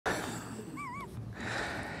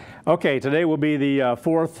Okay, today will be the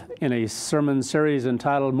fourth in a sermon series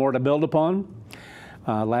entitled More to Build Upon.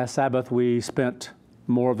 Last Sabbath we spent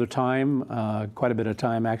more of the time, quite a bit of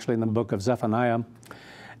time actually, in the book of Zephaniah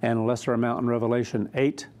and a lesser amount in Revelation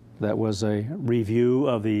 8. That was a review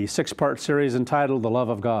of the six-part series entitled The Love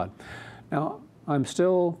of God. Now, I'm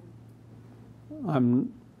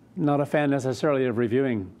not a fan necessarily of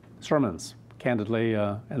reviewing sermons, candidly,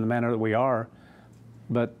 in the manner that we are,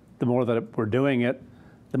 but the more that we're doing it,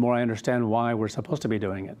 the more I understand why we're supposed to be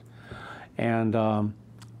doing it. And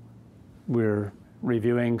we're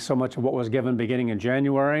reviewing so much of what was given beginning in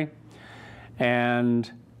January, and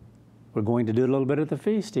we're going to do a little bit at the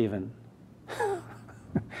feast even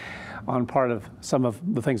on part of some of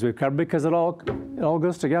the things we've covered, because it all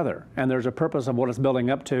goes together, and there's a purpose of what it's building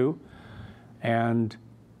up to. And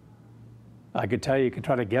I could tell you could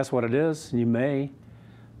try to guess what it is. You may.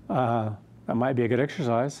 That might be a good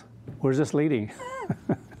exercise. Where's this leading?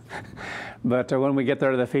 But when we get there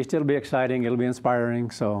to the feast, it'll be exciting, it'll be inspiring.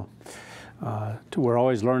 So we're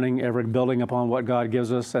always learning, ever building upon what God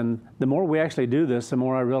gives us. And the more we actually do this, the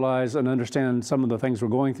more I realize and understand some of the things we're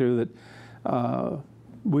going through, that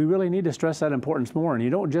we really need to stress that importance more. And you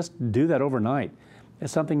don't just do that overnight.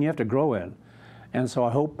 It's something you have to grow in. And so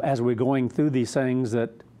I hope as we're going through these things that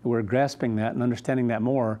we're grasping that and understanding that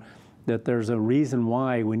more, that there's a reason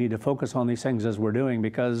why we need to focus on these things as we're doing,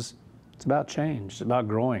 because it's about change, it's about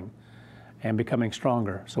growing and becoming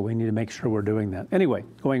stronger. So we need to make sure we're doing that. Anyway,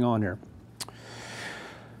 going on here.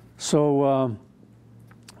 So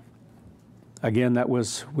again,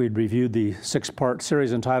 we'd reviewed the six-part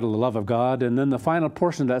series entitled The Love of God. And then the final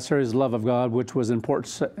portion of that series, The Love of God, which was in part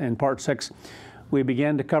 6, we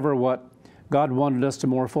began to cover what God wanted us to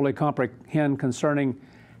more fully comprehend concerning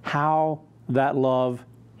how that love,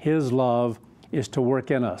 His love, is to work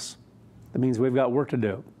in us. That means we've got work to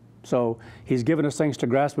do. So He's given us things to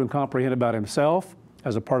grasp and comprehend about Himself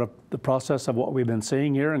as a part of the process of what we've been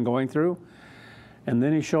seeing here and going through. And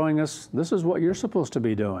then He's showing us, this is what you're supposed to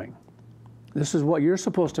be doing. This is what you're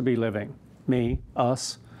supposed to be living. Me,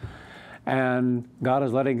 us. And God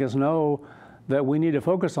is letting us know that we need to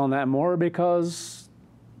focus on that more, because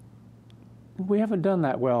we haven't done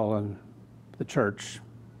that well in the church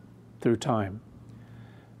through time.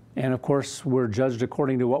 And of course, we're judged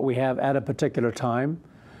according to what we have at a particular time.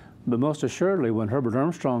 But most assuredly, when Herbert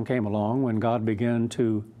Armstrong came along, when God began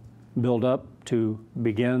to build up to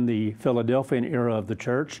begin the Philadelphian era of the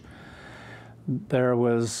church, there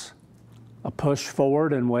was a push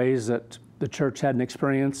forward in ways that the church hadn't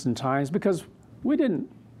experienced in times, because the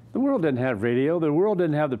world didn't have radio, the world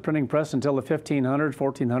didn't have the printing press until the 1500s,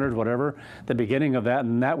 1400s, whatever, the beginning of that,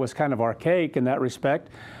 and that was kind of archaic in that respect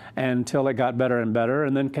until it got better and better,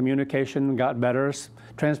 and then communication got better,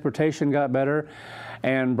 transportation got better,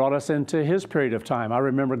 and brought us into his period of time. I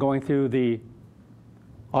remember going through the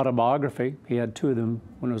autobiography. He had two of them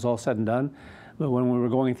when it was all said and done. But when we were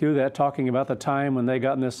going through that, talking about the time when they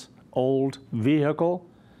got in this old vehicle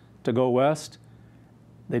to go west,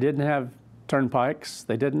 they didn't have turnpikes,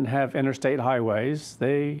 they didn't have interstate highways,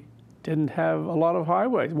 they didn't have a lot of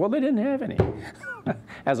highways. Well, they didn't have any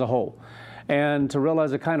as a whole. And to realize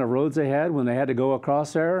the kind of roads they had when they had to go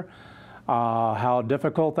across there, how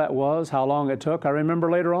difficult that was, how long it took. I remember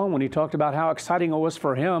later on when he talked about how exciting it was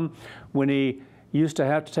for him when he used to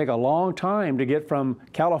have to take a long time to get from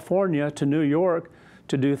California to New York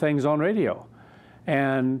to do things on radio.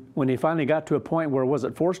 And when he finally got to a point where, was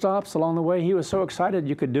it 4 stops along the way, he was so excited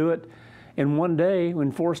you could do it in one day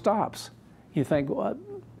in 4 stops. You think, what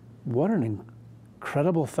an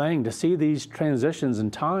incredible thing to see these transitions in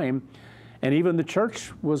time. And even the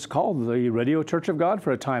church was called the Radio Church of God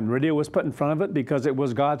for a time. Radio was put in front of it because it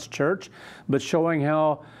was God's church, but showing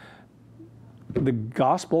how the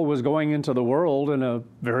gospel was going into the world in a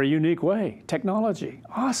very unique way. Technology,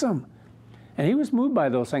 awesome. And he was moved by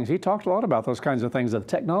those things. He talked a lot about those kinds of things, of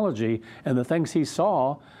technology and the things he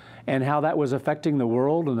saw and how that was affecting the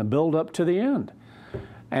world and the build up to the end.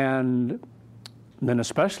 And then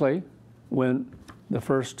especially when the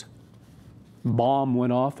first bomb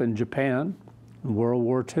went off in Japan in World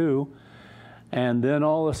War II, and then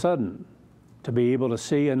all of a sudden to be able to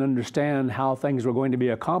see and understand how things were going to be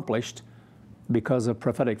accomplished because of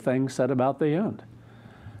prophetic things said about the end,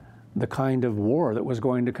 the kind of war that was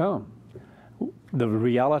going to come, the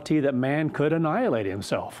reality that man could annihilate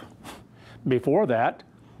himself. Before that,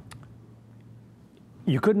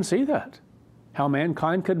 you couldn't see that, how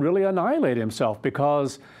mankind could really annihilate himself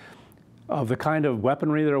because of the kind of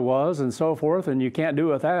weaponry there was and so forth, and you can't do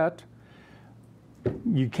with that.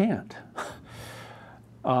 You can't.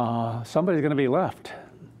 Somebody's going to be left.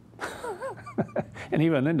 And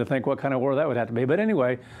even then to think what kind of war that would have to be. But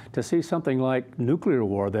anyway, to see something like nuclear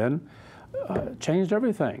war then changed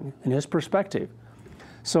everything in his perspective.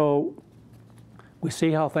 So we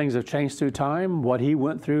see how things have changed through time, what he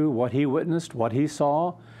went through, what he witnessed, what he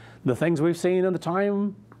saw. The things we've seen in the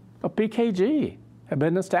time of PKG have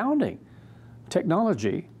been astounding.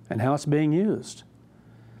 Technology and how it's being used.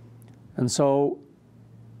 And so,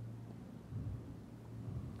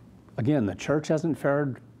 again, the church hasn't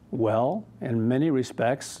fared well in many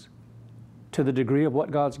respects to the degree of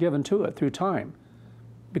what God's given to it through time,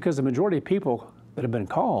 because the majority of people that have been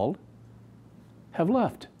called have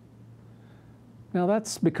left. Now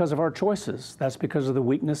that's because of our choices. That's because of the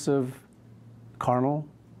weakness of carnal,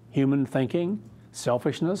 human thinking,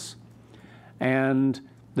 selfishness, and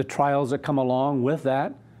the trials that come along with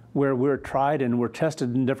that, where we're tried and we're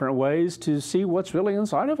tested in different ways to see what's really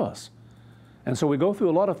inside of us. And so we go through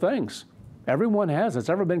a lot of things. Everyone has that's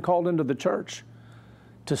ever been called into the church,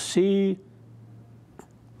 to see,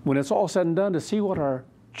 when it's all said and done, to see what our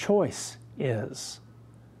choice is.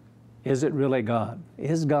 Is it really God?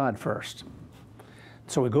 Is God first?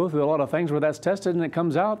 So we go through a lot of things where that's tested, and it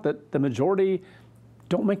comes out that the majority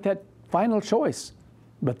don't make that final choice.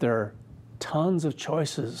 But there are tons of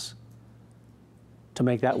choices to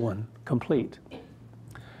make that one complete.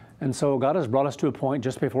 And so God has brought us to a point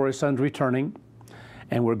just before His Son's returning,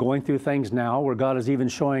 and we're going through things now where God is even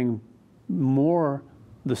showing more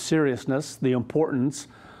the seriousness, the importance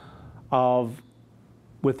of,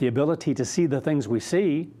 with the ability to see the things we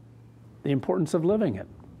see, the importance of living it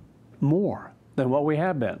more than what we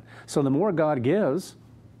have been. So the more God gives,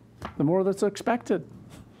 the more that's expected.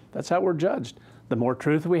 That's how we're judged. The more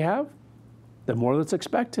truth we have, the more that's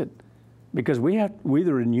expected. Because we're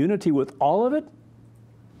either in unity with all of it,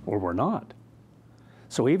 or we're not.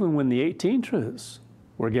 So even when the 18 truths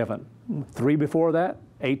were given, 3 before that,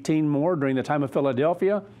 18 more during the time of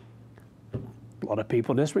Philadelphia, a lot of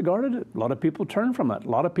people disregarded it. A lot of people turned from it. A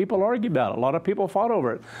lot of people argued about it. A lot of people fought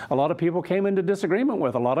over it. A lot of people came into disagreement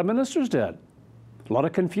with it. A lot of ministers did. A lot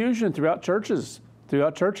of confusion throughout churches,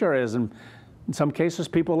 throughout church areas, and in some cases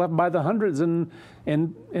people left by the hundreds and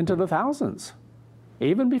into the thousands,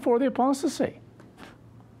 even before the apostasy.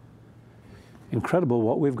 Incredible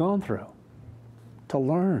what we've gone through to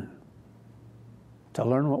learn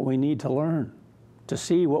what we need to learn, to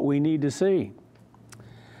see what we need to see.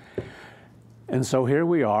 And so here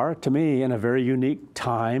we are, to me, in a very unique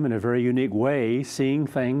time, in a very unique way, seeing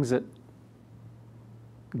things that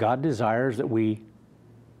God desires that we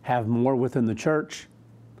have more within the church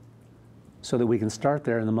so that we can start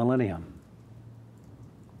there in the millennium.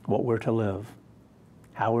 What we're to live,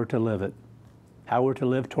 how we're to live it, how we're to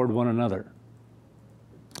live toward one another.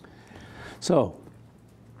 So,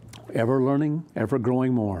 ever learning, ever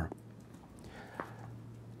growing more.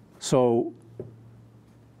 So,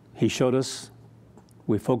 He showed us,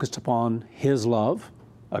 we focused upon His love,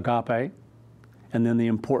 agape, and then the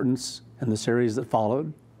importance in the series that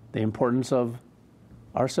followed, the importance of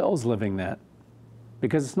ourselves living that.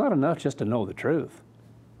 Because it's not enough just to know the truth.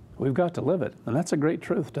 We've got to live it. And that's a great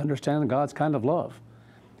truth, to understand God's kind of love.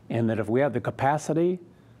 And that if we have the capacity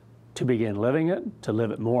to begin living it, to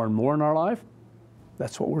live it more and more in our life,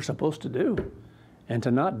 that's what we're supposed to do. And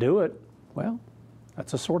to not do it, well,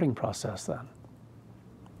 that's a sorting process then.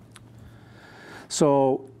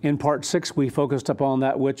 So in part 6, we focused upon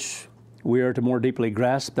that which we are to more deeply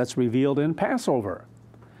grasp that's revealed in Passover.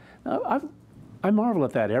 Now, I marvel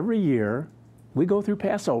at that. Every year, we go through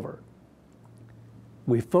Passover.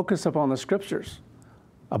 We focus upon the Scriptures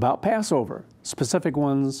about Passover, specific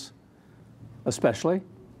ones especially,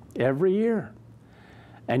 every year.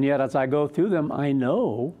 And yet, as I go through them, I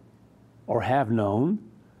know, or have known,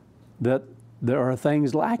 that there are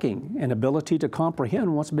things lacking in ability to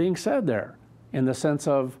comprehend what's being said there, in the sense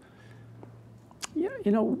of,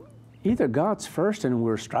 either God's first and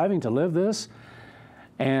we're striving to live this,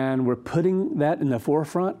 and we're putting that in the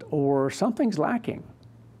forefront, or something's lacking.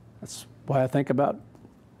 That's why I think about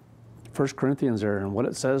 1 Corinthians there and what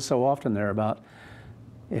it says so often there about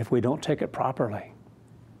if we don't take it properly.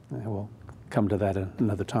 And we'll come to that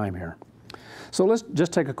another time here. So let's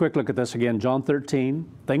just take a quick look at this again. John 13,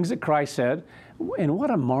 things that Christ said, and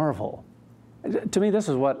what a marvel. To me, this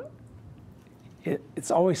is what,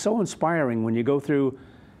 it's always so inspiring when you go through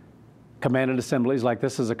commanded assemblies, like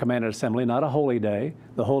this is a commanded assembly, not a holy day.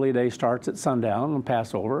 The holy day starts at sundown on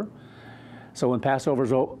Passover. So when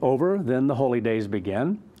Passover's over, then the holy days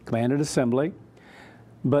begin, commanded assembly.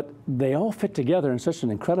 But they all fit together in such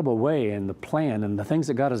an incredible way in the plan and the things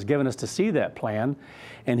that God has given us to see that plan.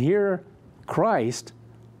 And here, Christ,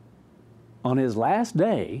 on His last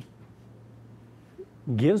day,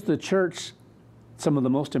 gives the church some of the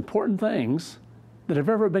most important things that have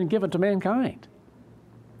ever been given to mankind.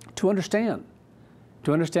 To understand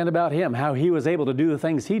about him, how he was able to do the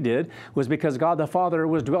things he did was because God the Father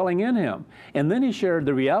was dwelling in him. And then he shared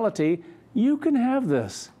the reality, you can have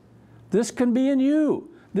this. This can be in you.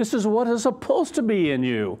 This is what is supposed to be in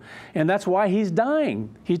you. And that's why he's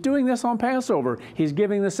dying. He's doing this on Passover. He's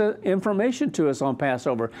giving this information to us on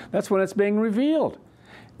Passover. That's when it's being revealed.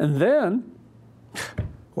 And then,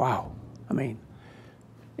 wow, I mean,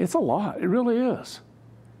 it's a lot. It really is.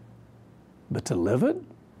 But to live it,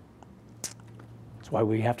 that's why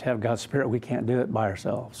we have to have God's Spirit. We can't do it by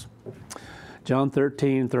ourselves. John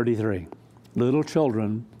 13:33. Little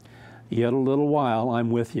children, yet a little while I'm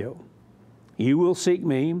with you. You will seek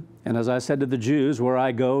me, and as I said to the Jews, where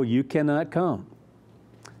I go, you cannot come.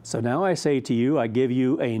 So now I say to you, I give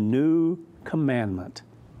you a new commandment.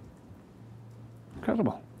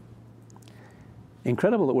 Incredible.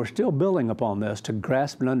 Incredible that we're still building upon this to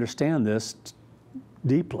grasp and understand this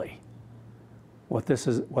deeply. What this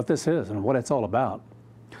is and what it's all about.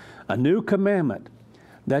 A new commandment,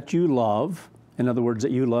 that you love, in other words,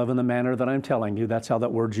 that you love in the manner that I'm telling you, that's how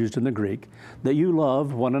that word's used in the Greek, that you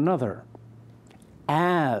love one another.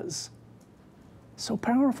 As, so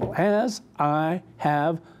powerful, as I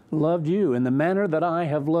have loved you, in the manner that I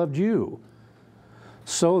have loved you,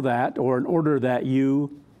 so that, or in order that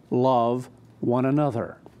you love one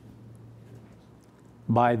another.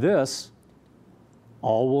 By this,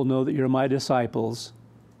 all will know that you're my disciples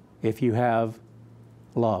if you have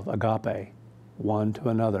love, agape, one to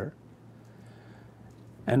another.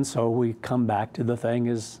 And so we come back to the thing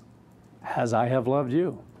is, as I have loved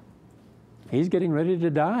you. He's getting ready to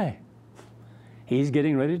die. He's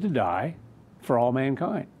getting ready to die for all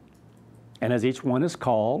mankind. And as each one is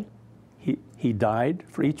called, he died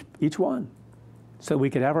for each one. So we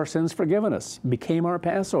could have our sins forgiven us, became our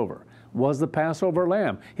Passover, was the Passover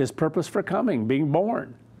lamb, his purpose for coming, being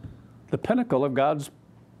born, the pinnacle of God's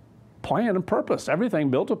plan and purpose,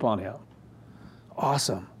 everything built upon him.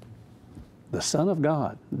 Awesome. The Son of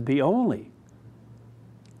God, the only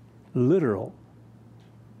literal,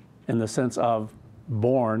 in the sense of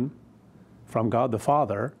born from God the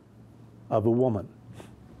Father of a woman.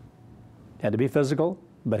 Had to be physical,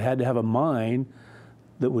 but had to have a mind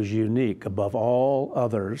that was unique above all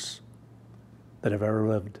others that have ever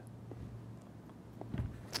lived.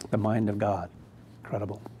 The mind of God.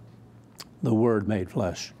 Incredible. The Word made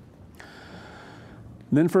flesh.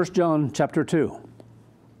 Then 1 John chapter 2.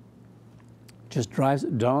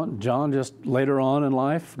 John just later on in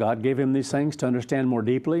life, God gave him these things to understand more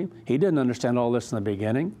deeply. He didn't understand all this in the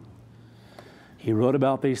beginning. He wrote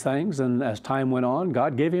about these things, and as time went on,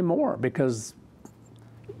 God gave him more because,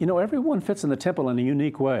 you know, everyone fits in the temple in a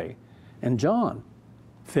unique way. And John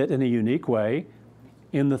fit in a unique way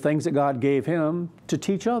in the things that God gave him to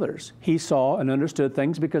teach others. He saw and understood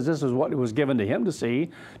things because this is what was given to him to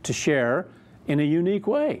see, to share in a unique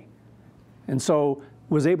way. And so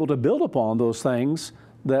was able to build upon those things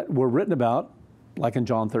that were written about, like in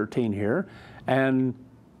John 13 here, and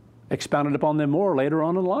expounded upon them more later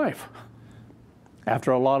on in life,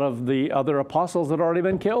 after a lot of the other apostles had already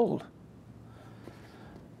been killed.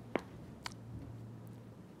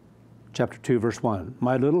 Chapter 2, verse 1,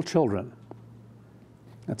 my little children.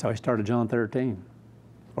 That's how he started John 13,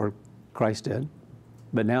 or Christ did.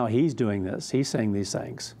 But now he's doing this. He's saying these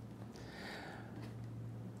things.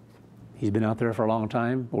 He's been out there for a long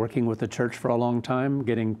time, working with the church for a long time,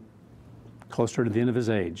 getting closer to the end of his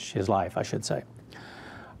age, his life, I should say.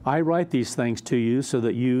 I write these things to you so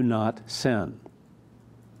that you not sin.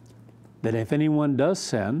 That if anyone does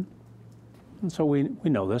sin, and so we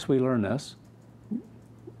know this, we learn this,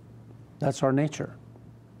 that's our nature,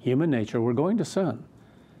 human nature, we're going to sin.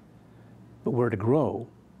 But we're to grow,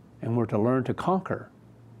 and we're to learn to conquer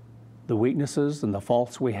the weaknesses and the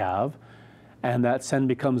faults we have, and that sin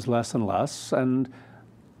becomes less and less. And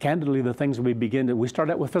candidly, the things we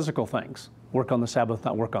start out with physical things, work on the Sabbath,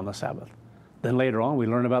 not work on the Sabbath. Then later on, we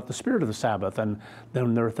learn about the spirit of the Sabbath, and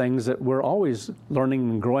then there are things that we're always learning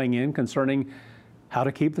and growing in concerning how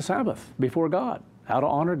to keep the Sabbath before God, how to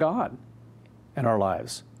honor God in our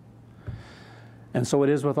lives. And so it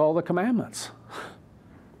is with all the commandments.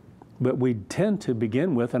 But we tend to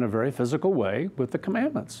begin with, in a very physical way, with the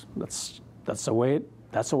commandments. That's the way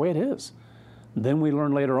it is. Then we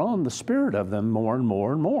learn later on the spirit of them more and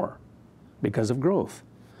more and more because of growth.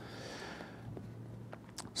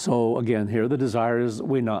 So again, here the desire is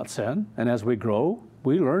we not sin, and as we grow,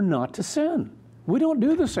 we learn not to sin. We don't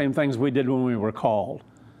do the same things we did when we were called.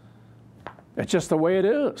 It's just the way it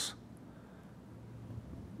is.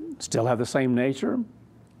 Still have the same nature,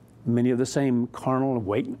 many of the same carnal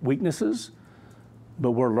weaknesses,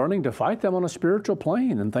 but we're learning to fight them on a spiritual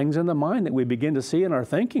plane, and things in the mind that we begin to see in our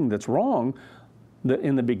thinking that's wrong, that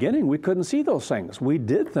in the beginning we couldn't see those things. We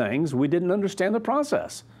did things, we didn't understand the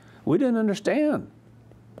process. We didn't understand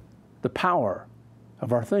the power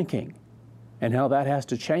of our thinking and how that has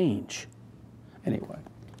to change. Anyway,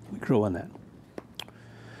 we grew in that.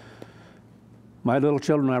 My little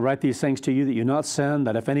children, I write these things to you that you not sin,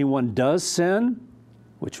 that if anyone does sin,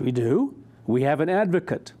 which we do, we have an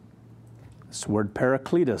advocate. This word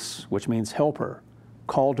parakletos, which means helper,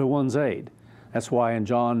 called to one's aid. That's why in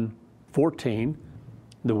John 14,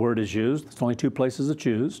 the word is used. It's only 2 places it's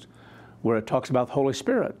used, where it talks about the Holy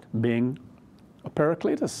Spirit being a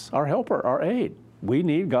parakletos, our helper, our aid. We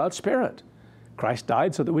need God's Spirit. Christ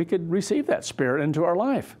died so that we could receive that Spirit into our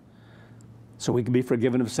life, so we can be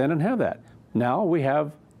forgiven of sin and have that. Now we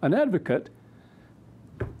have an advocate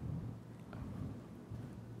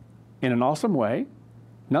in an awesome way,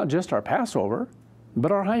 not just our Passover,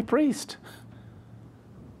 but our high priest.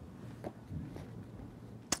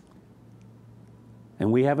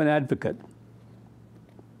 And we have an advocate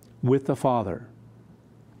with the Father,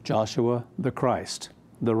 Joshua the Christ,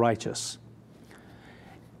 the righteous.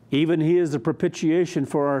 Even he is the propitiation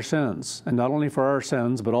for our sins, and not only for our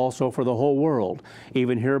sins, but also for the whole world.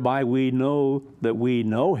 Even hereby we know that we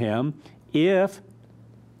know him if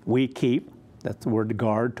we keep, that's the word to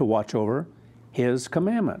guard, to watch over, his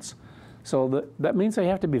commandments. So that means they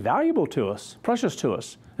have to be valuable to us, precious to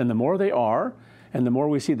us. And the more they are, and the more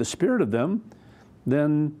we see the spirit of them,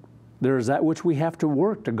 then there's that which we have to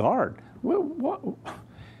work to guard. Well,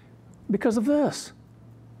 because of this.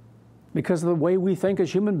 Because of the way we think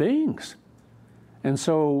as human beings. And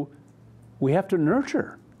so we have to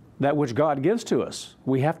nurture that which God gives to us.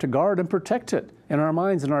 We have to guard and protect it in our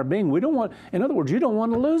minds and our being. We don't want, in other words, you don't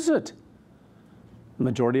want to lose it. The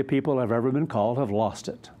majority of people that have ever been called have lost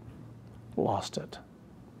it. Lost it.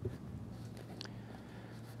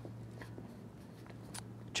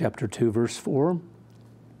 Chapter 2, verse 4.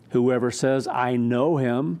 Whoever says, I know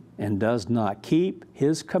him, and does not keep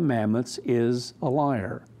his commandments is a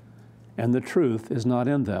liar, and the truth is not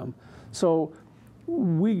in them. So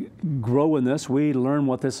we grow in this. We learn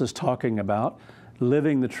what this is talking about,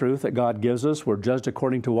 living the truth that God gives us. We're judged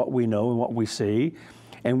according to what we know and what we see.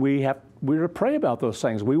 And we're to pray about those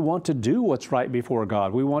things. We want to do what's right before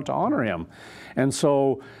God. We want to honor him. And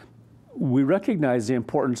so we recognize the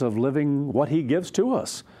importance of living what he gives to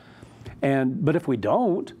us. But if we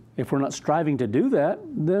don't, if we're not striving to do that,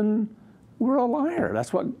 then we're a liar.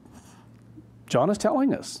 That's what John is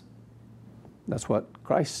telling us. That's what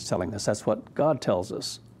Christ is telling us. That's what God tells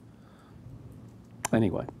us.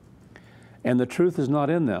 Anyway, and the truth is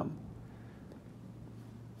not in them.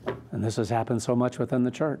 And this has happened so much within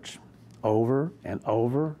the church, over and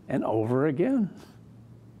over and over again,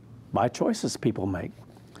 by choices people make.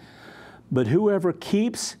 But whoever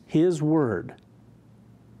keeps his word,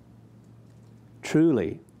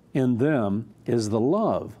 truly in them is the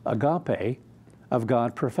love, agape, of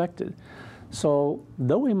God perfected. So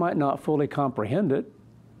though we might not fully comprehend it,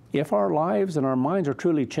 if our lives and our minds are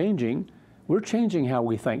truly changing, we're changing how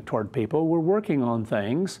we think toward people. We're working on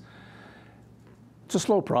things. It's a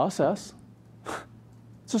slow process.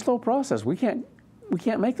 It's a slow process. We can't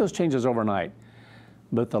make those changes overnight.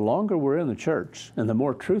 But the longer we're in the church and the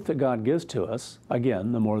more truth that God gives to us,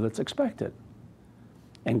 again, the more that's expected.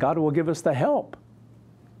 And God will give us the help,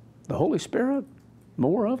 the Holy Spirit,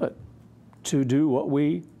 more of it, to do what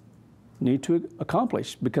we need to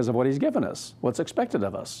accomplish because of what he's given us, what's expected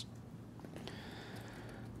of us.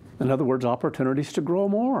 In other words, opportunities to grow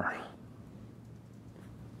more.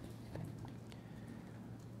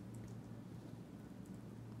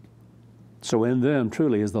 So in them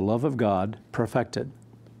truly is the love of God perfected.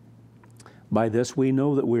 By this we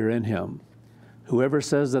know that we are in him. Whoever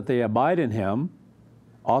says that they abide in him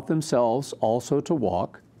ought themselves also to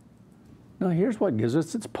walk. Now here's what gives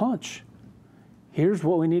us its punch. Here's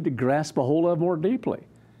what we need to grasp a hold of more deeply.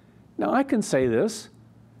 Now I can say this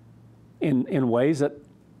in ways that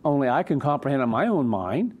only I can comprehend in my own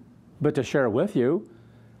mind, but to share with you,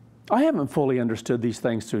 I haven't fully understood these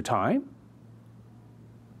things through time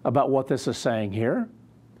about what this is saying here,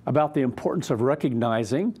 about the importance of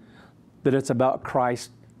recognizing that it's about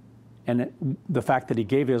Christ and the fact that he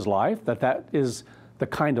gave his life, that is the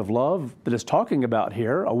kind of love that is talking about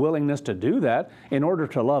here, a willingness to do that in order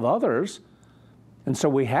to love others. And so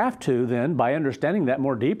we have to then, by understanding that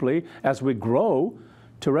more deeply, as we grow,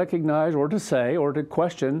 to recognize or to say or to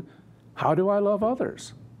question, how do I love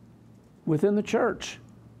others within the church?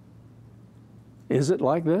 Is it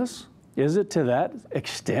like this? Is it to that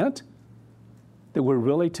extent that we're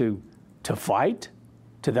really to fight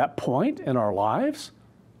to that point in our lives?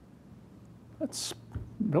 That's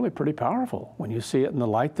really pretty powerful when you see it in the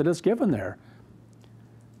light that is given there.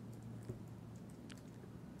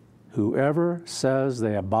 Whoever says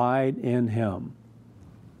they abide in him,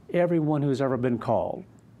 everyone who's ever been called,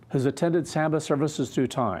 who's attended Sabbath services through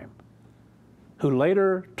time, who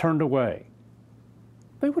later turned away,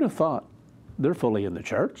 they would have thought they're fully in the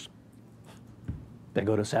church. They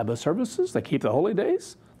go to Sabbath services, they keep the holy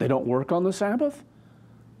days, they don't work on the Sabbath,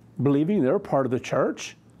 believing they're part of the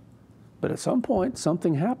church. But at some point,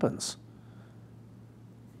 something happens.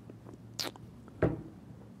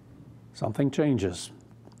 Something changes,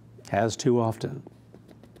 as too often.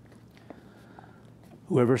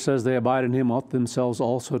 Whoever says they abide in him ought themselves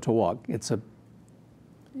also to walk. It's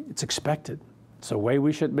expected. It's the way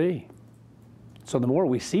we should be. So the more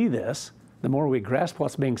we see this, the more we grasp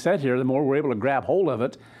what's being said here, the more we're able to grab hold of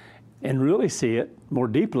it and really see it more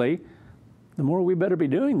deeply, the more we better be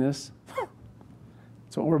doing this.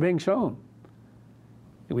 That's what we're being shown.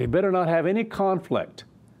 We better not have any conflict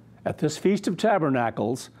at this Feast of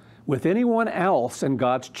Tabernacles with anyone else in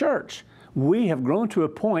God's church. We have grown to a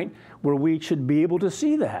point where we should be able to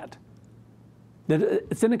see that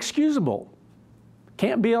it's inexcusable,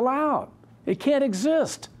 can't be allowed, it can't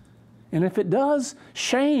exist. And if it does,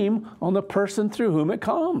 shame on the person through whom it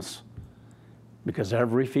comes. Because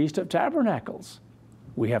every Feast of Tabernacles,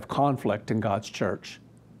 we have conflict in God's church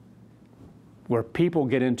where people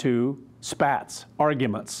get into spats,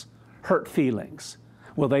 arguments, hurt feelings.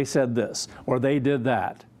 Well, they said this or they did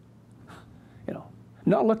that.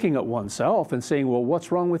 Not looking at oneself and saying, well,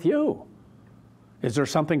 what's wrong with you? Is there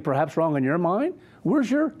something perhaps wrong in your mind? Where's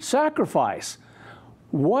your sacrifice?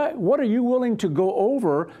 What are you willing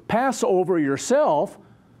to pass over yourself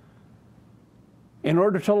in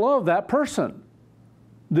order to love that person?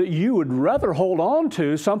 That you would rather hold on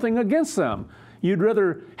to something against them. You'd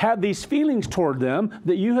rather have these feelings toward them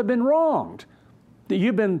that you have been wronged, that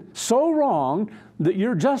you've been so wronged that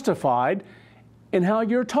you're justified in how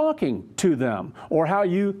you're talking to them, or how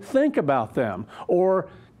you think about them, or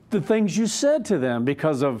the things you said to them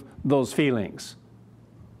because of those feelings.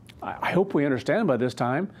 I hope we understand by this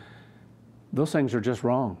time, those things are just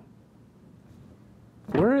wrong.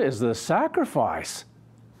 Where is the sacrifice?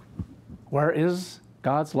 Where is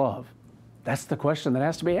God's love? That's the question that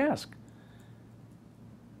has to be asked.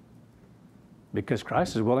 Because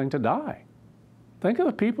Christ is willing to die. Think of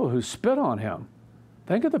the people who spit on him.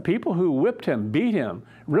 Think of the people who whipped him, beat him,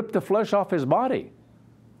 ripped the flesh off his body,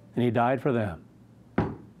 and he died for them.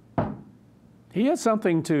 He had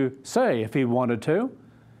something to say if he wanted to.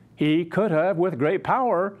 He could have, with great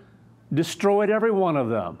power, destroyed every one of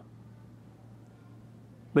them.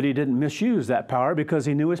 But he didn't misuse that power because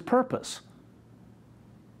he knew his purpose.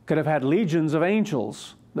 Could have had legions of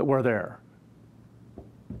angels that were there.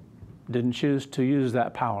 Didn't choose to use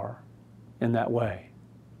that power in that way.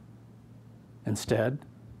 Instead,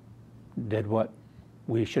 did what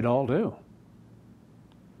we should all do.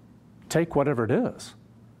 Take whatever it is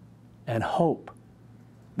and hope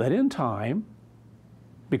that in time,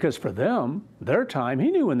 because for them, their time,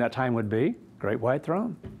 he knew when that time would be, great white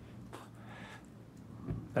throne.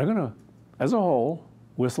 They're going to, as a whole,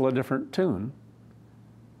 whistle a different tune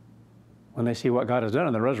when they see what God has done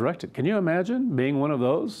and they're resurrected. Can you imagine being one of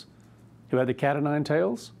those who had the cat o' nine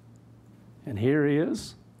tails? And here he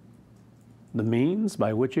is, the means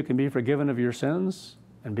by which you can be forgiven of your sins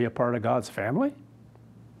and be a part of God's family?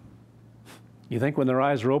 You think when their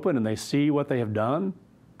eyes are open and they see what they have done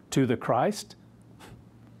to the Christ,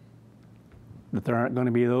 that there aren't going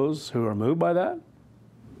to be those who are moved by that?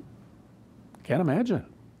 Can't imagine.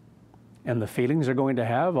 And the feelings they're going to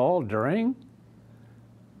have all during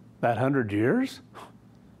that 100 years,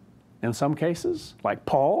 in some cases, like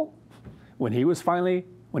Paul, when he was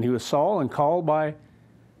Saul and called by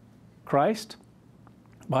Christ,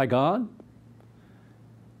 by God,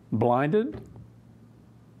 blinded,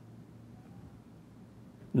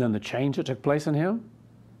 and then the change that took place in him,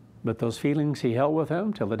 but those feelings he held with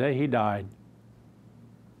him till the day he died,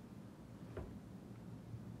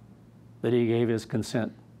 that he gave his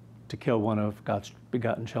consent to kill one of God's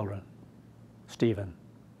begotten children, Stephen.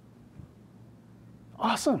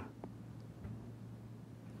 Awesome.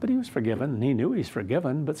 But he was forgiven, and he knew he's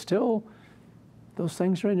forgiven, but still, those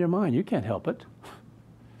things are in your mind. You can't help it.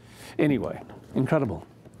 Anyway, incredible.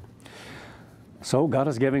 So God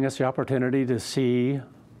is giving us the opportunity to see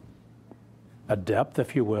a depth,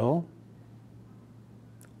 if you will,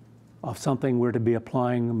 of something we're to be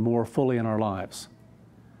applying more fully in our lives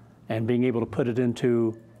and being able to put it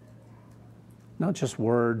into not just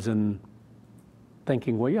words and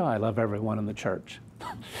thinking, well, yeah, I love everyone in the church.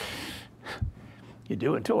 You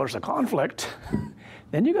do until there's a conflict.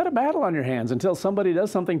 Then you got a battle on your hands until somebody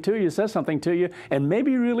does something to you, says something to you, and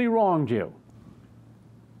maybe really wronged you.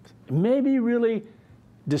 Maybe really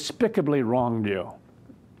despicably wronged you.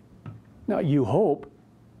 Now, you hope,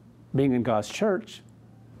 being in God's church,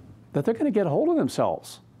 that they're going to get a hold of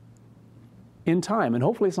themselves in time, and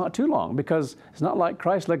hopefully it's not too long, because it's not like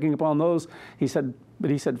Christ looking upon those. He said,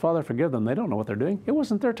 Father, forgive them. They don't know what they're doing. It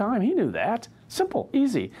wasn't their time. He knew that. Simple,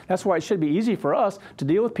 easy. That's why it should be easy for us to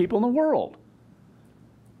deal with people in the world.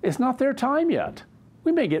 It's not their time yet.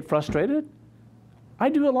 We may get frustrated. I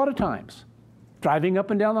do a lot of times, driving up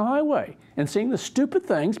and down the highway and seeing the stupid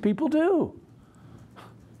things people do.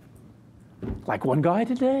 Like one guy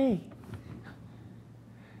today.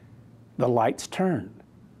 The lights turn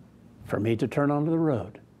for me to turn onto the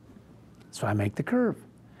road. So I make the curve.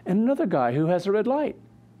 And another guy who has a red light,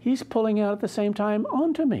 he's pulling out at the same time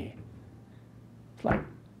onto me. It's like,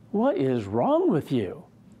 what is wrong with you?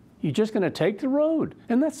 You're just going to take the road.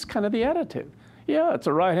 And that's kind of the attitude. Yeah, it's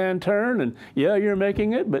a right-hand turn, and yeah, you're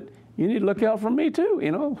making it, but you need to look out for me too,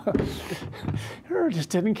 you know. Just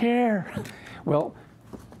didn't care. Well,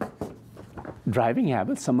 driving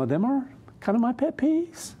habits, some of them are kind of my pet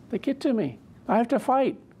peeves. They get to me. I have to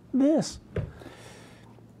fight this.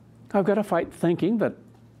 I've got to fight thinking that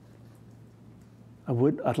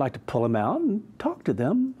I'd like to pull them out and talk to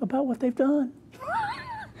them about what they've done.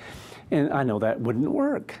 And I know that wouldn't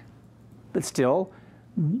work. But still,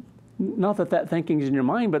 not that that thinking is in your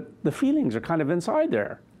mind, but the feelings are kind of inside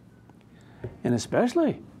there. And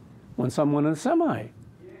especially when someone in a semi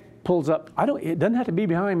pulls up, it doesn't have to be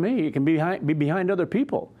behind me, it can be behind other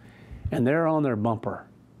people, and they're on their bumper.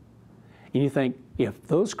 And you think, if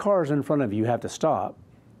those cars in front of you have to stop,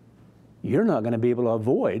 you're not going to be able to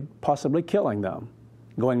avoid possibly killing them,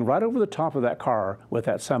 going right over the top of that car with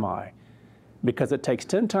that semi, because it takes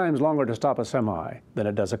 10 times longer to stop a semi than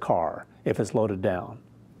it does a car if it's loaded down.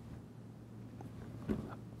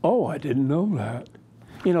 Oh, I didn't know that.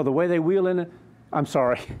 You know, the way they wheel in it, I'm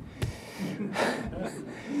sorry.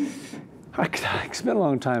 I spent a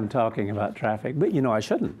long time talking about traffic, but you know, I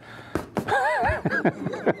shouldn't.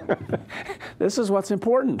 This is what's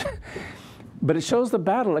important. But it shows the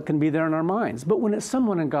battle that can be there in our minds. But when it's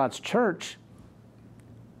someone in God's church,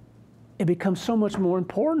 it becomes so much more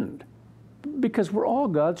important, because we're all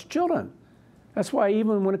God's children. That's why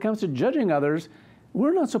even when it comes to judging others,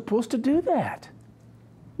 we're not supposed to do that.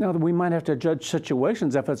 Now, we might have to judge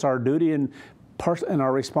situations if it's our duty and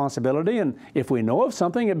our responsibility, and if we know of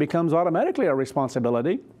something, it becomes automatically our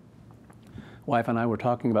responsibility. Wife and I were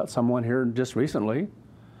talking about someone here just recently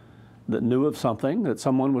that knew of something, that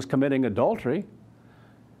someone was committing adultery,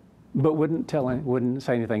 but wouldn't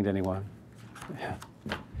say anything to anyone. Yeah.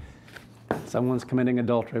 Someone's committing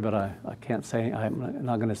adultery, but I can't say, I'm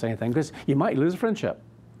not going to say anything, because you might lose a friendship.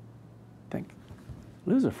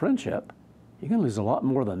 Lose a friendship? You're going to lose a lot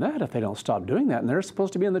more than that if they don't stop doing that, and they're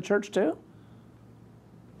supposed to be in the church too.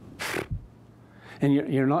 And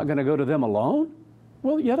you're not going to go to them alone?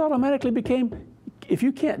 Well, it automatically became, if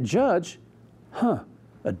you can't judge,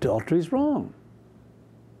 adultery's wrong.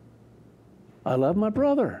 I love my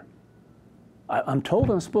brother. I'm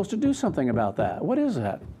told I'm supposed to do something about that. What is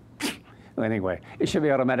that? Anyway, it should be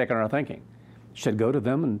automatic in our thinking. Should go to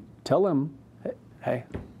them and tell them, hey,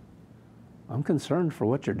 I'm concerned for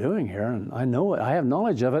what you're doing here, and I know it, I have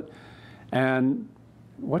knowledge of it, and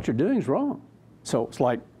what you're doing is wrong. So it's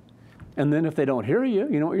like, and then if they don't hear you,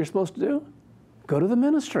 you know what you're supposed to do? Go to the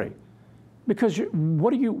ministry. Because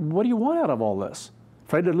what do you want out of all this?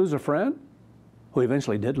 Afraid to lose a friend who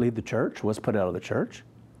eventually did leave the church, was put out of the church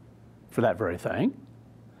for that very thing?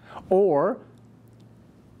 Or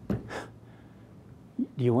do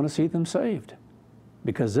you want to see them saved?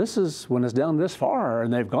 Because this is, when it's down this far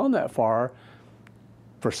and they've gone that far,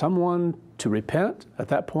 for someone to repent at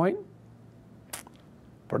that point,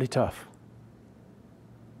 pretty tough.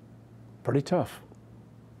 Pretty tough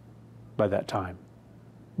by that time.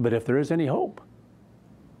 But if there is any hope,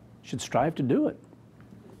 should strive to do it.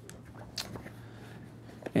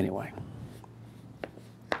 Anyway,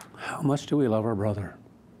 how much do we love our brother?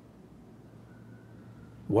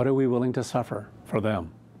 What are we willing to suffer for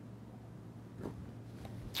them?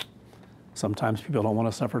 Sometimes people don't want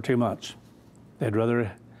to suffer too much. They'd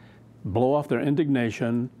rather blow off their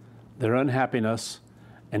indignation, their unhappiness,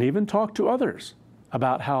 and even talk to others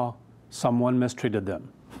about how someone mistreated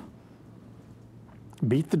them.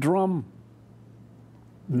 Beat the drum.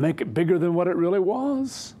 Make it bigger than what it really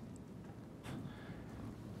was.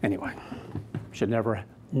 Anyway, should never,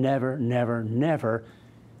 never, never, never,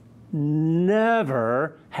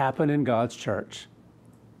 never happen in God's church.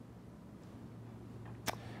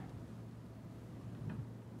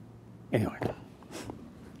 Anyway,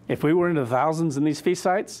 If we were into the thousands in these feast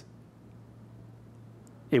sites,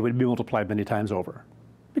 it would be multiplied many times over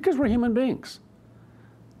because we're human beings.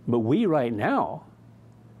 But we right now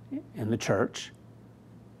in the church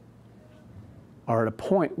are at a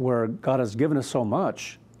point where God has given us so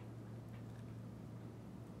much,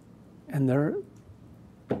 and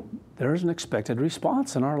there's an expected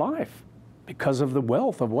response in our life because of the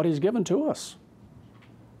wealth of what He's given to us.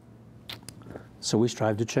 So we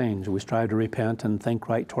strive to change. We strive to repent and think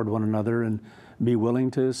right toward one another and be willing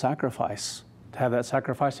to sacrifice, to have that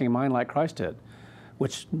sacrificing mind like Christ did,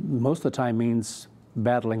 which most of the time means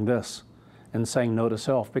battling this and saying no to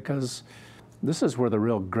self, because this is where the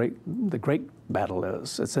great battle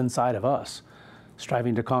is. It's inside of us,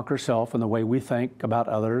 striving to conquer self and the way we think about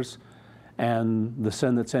others and the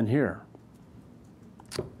sin that's in here.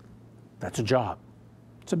 That's a job.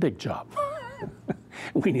 It's a big job.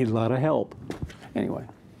 We need a lot of help. Anyway.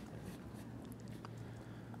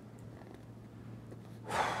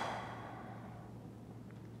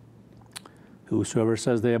 Whosoever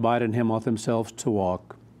says they abide in Him ought themselves to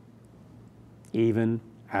walk, even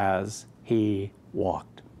as He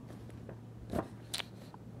walked.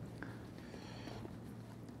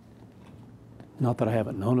 Not that I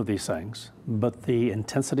haven't known of these things, but the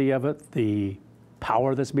intensity of it, the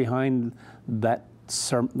power that's behind that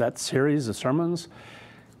series of sermons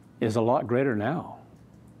is a lot greater now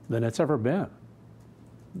than it's ever been.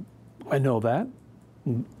 I know that.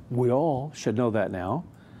 We all should know that now,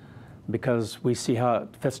 because we see how it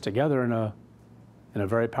fits together in a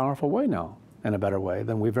very powerful way now, in a better way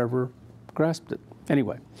than we've ever grasped it.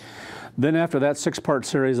 Anyway, then after that 6-part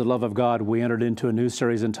series, The Love of God, we entered into a new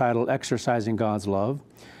series entitled Exercising God's Love.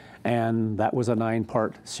 And that was a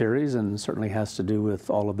 9-part series, and certainly has to do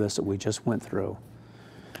with all of this that we just went through.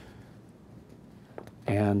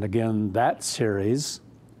 And again, that series,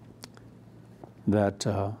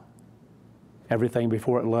 that everything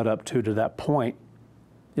before it led up to that point,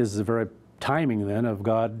 is the very timing then of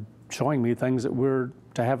God showing me things that we're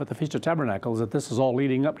to have at the Feast of Tabernacles, that this is all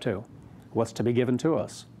leading up to, what's to be given to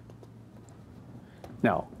us.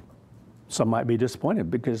 Now, some might be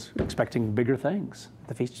disappointed because expecting bigger things at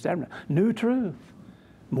the Feast of Tabernacles. New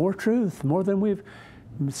truth, more than we've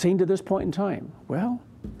seen to this point in time. Well,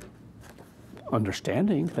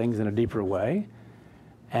 understanding things in a deeper way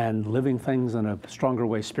and living things in a stronger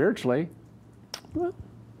way spiritually, well,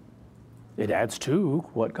 it adds to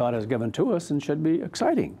what God has given to us and should be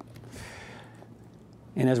exciting.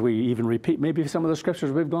 And as we even repeat maybe some of the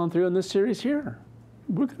scriptures we've gone through in this series here,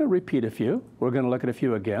 we're going to repeat a few. We're going to look at a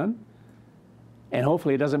few again. And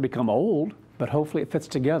hopefully it doesn't become old, but hopefully it fits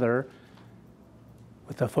together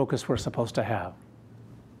with the focus we're supposed to have.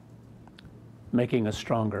 Making us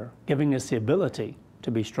stronger, giving us the ability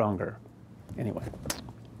to be stronger. Anyway.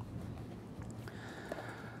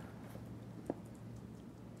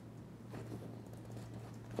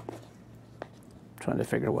 Trying to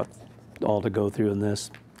figure what all to go through in this.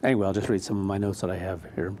 Anyway, I'll just read some of my notes that I have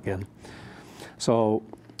here again. So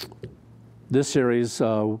this series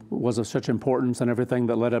was of such importance and everything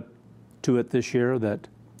that led up to it this year that,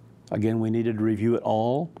 again, we needed to review it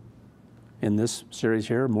all in this series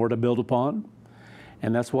here, more to build upon.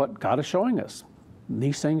 And that's what God is showing us.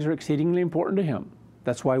 These things are exceedingly important to Him.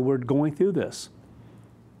 That's why we're going through this,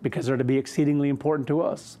 because they're to be exceedingly important to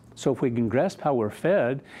us. So if we can grasp how we're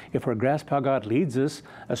fed, if we grasp how God leads us,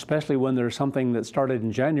 especially when there's something that started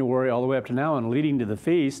in January all the way up to now and leading to the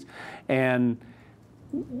feast, and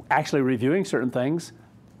actually reviewing certain things,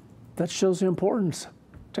 that shows the importance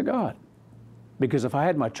to God. Because if I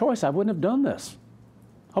had my choice, I wouldn't have done this.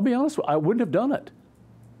 I'll be honest, I wouldn't have done it.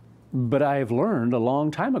 But I have learned a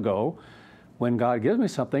long time ago, when God gives me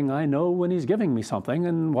something, I know when He's giving me something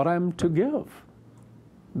and what I'm to give.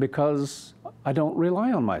 Because I don't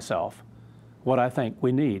rely on myself, what I think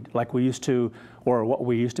we need, like we used to, or what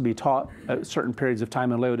we used to be taught at certain periods of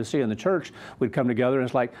time in Laodicea in the church. We'd come together and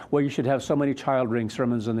it's like, well, you should have so many child ring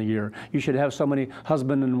sermons in the year. You should have so many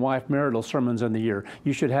husband and wife marital sermons in the year.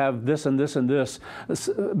 You should have this and this and this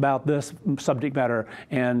about this subject matter,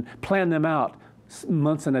 and plan them out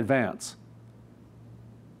months in advance.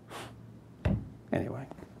 Anyway.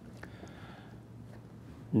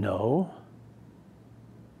 No.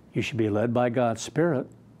 You should be led by God's Spirit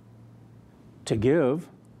to give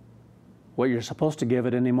what you're supposed to give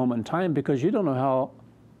at any moment in time, because you don't know how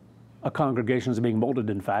a congregation is being molded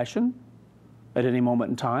in fashion at any moment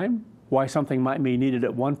in time, why something might be needed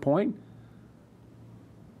at one point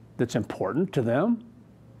that's important to them,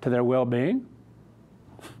 to their well-being.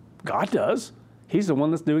 God does. He's the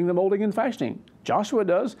one that's doing the molding and fashioning. Joshua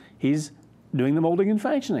does. He's doing the molding and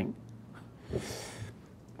fashioning.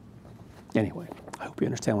 Anyway, I hope you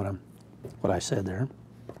understand what I said there.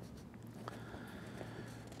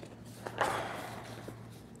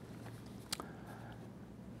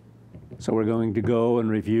 So we're going to go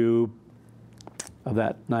and review of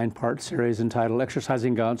that 9-part series entitled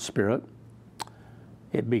Exercising God's Spirit.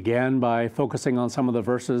 It began by focusing on some of the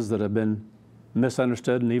verses that have been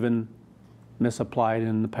misunderstood and even misapplied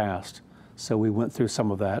in the past. So we went through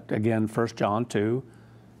some of that. Again, 1 John 2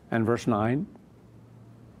 and verse 9.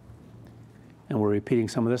 And we're repeating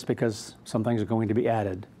some of this because some things are going to be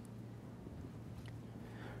added.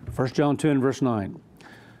 1 John 2 and verse 9.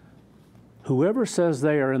 Whoever says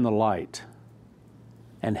they are in the light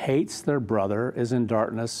and hates their brother is in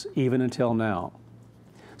darkness even until now.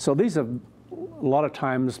 So these are, a lot of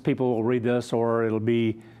times people will read this, or it'll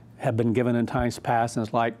have been given in times past, and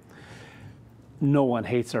it's like, no one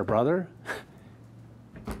hates their brother.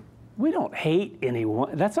 We don't hate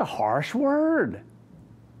anyone. That's a harsh word.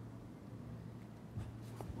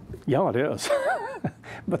 Yeah, it is.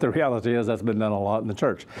 But the reality is that's been done a lot in the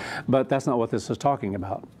church. But that's not what this is talking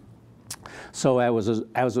about. So as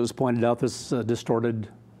it was pointed out, this is a distorted,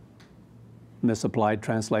 misapplied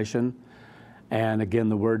translation. And again,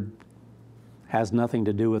 the word has nothing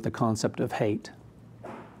to do with the concept of hate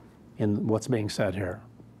in what's being said here.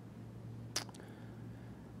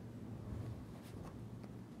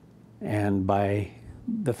 And by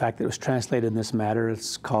the fact that it was translated in this matter,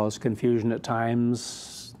 it's caused confusion at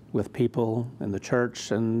times with people in the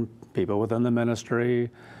church and people within the ministry.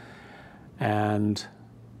 And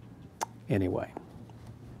anyway,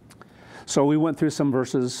 so we went through some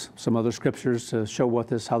verses, some other scriptures to show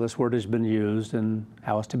how this word has been used and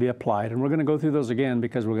how it's to be applied. And we're going to go through those again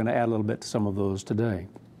because we're going to add a little bit to some of those today.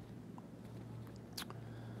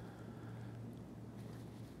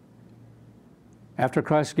 After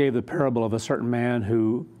Christ gave the parable of a certain man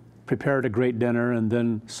who prepared a great dinner and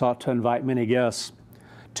then sought to invite many guests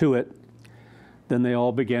to it, then they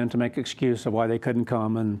all began to make excuse of why they couldn't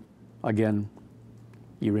come. And again,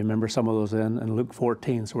 you remember some of those in Luke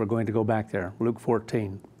 14, so we're going to go back there. Luke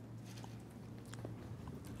 14.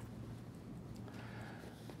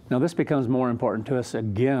 Now this becomes more important to us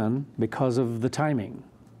again because of the timing.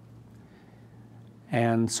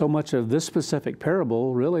 And so much of this specific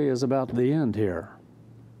parable really is about the end here.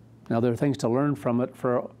 Now there are things to learn from it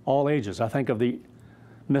for all ages. I think of the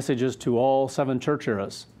messages to all 7 church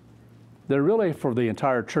eras. They're really for the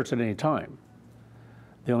entire church at any time.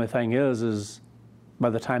 The only thing is by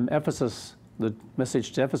the time the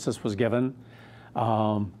message to Ephesus was given,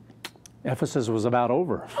 Ephesus was about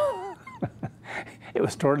over. It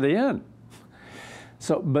was toward the end.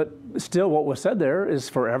 So, but still what was said there is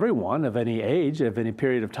for everyone of any age, of any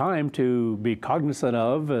period of time, to be cognizant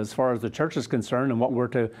of as far as the church is concerned and what we're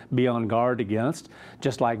to be on guard against.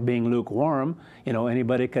 Just like being lukewarm,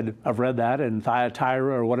 anybody could have read that in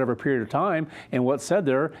Thyatira or whatever period of time, and what's said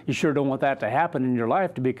there, you sure don't want that to happen in your life.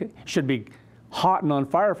 Should be hot and on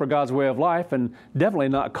fire for God's way of life, and definitely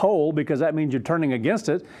not cold, because that means you're turning against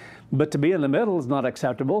it. But to be in the middle is not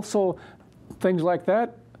acceptable. So things like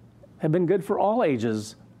that have been good for all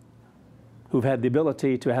ages who've had the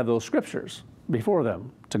ability to have those scriptures before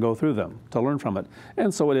them, to go through them, to learn from it.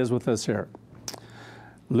 And so it is with us here.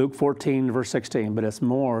 Luke 14, verse 16, but it's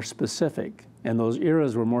more specific. And those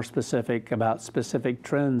eras were more specific about specific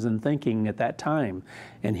trends and thinking at that time.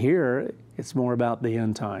 And here, it's more about the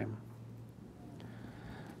end time.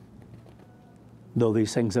 Though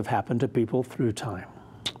these things have happened to people through time.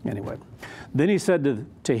 Anyway, then he said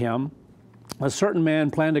to him, a certain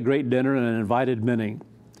man planned a great dinner and invited many.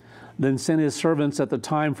 Then sent his servants at the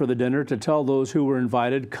time for the dinner to tell those who were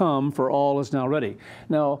invited, come, for all is now ready.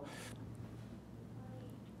 Now,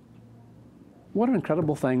 what an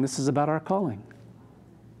incredible thing. This is about our calling.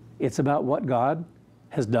 It's about what God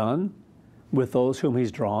has done with those whom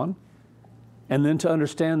he's drawn. And then to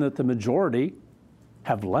understand that the majority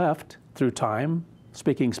have left through time,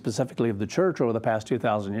 speaking specifically of the church over the past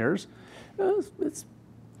 2,000 years, it's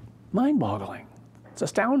mind-boggling. It's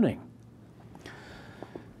astounding.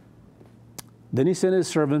 Then he sent his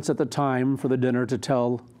servants at the time for the dinner to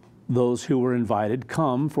tell those who were invited,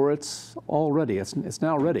 come, for it's all ready. It's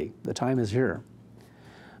now ready. The time is here.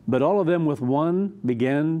 But all of them with one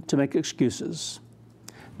began to make excuses.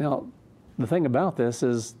 Now, the thing about this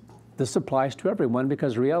is this applies to everyone,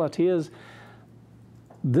 because reality is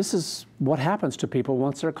this is what happens to people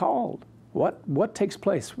once they're called. What takes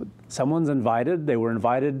place? Someone's invited. They were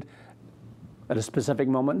invited at a specific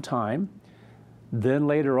moment in time. Then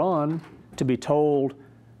later on, to be told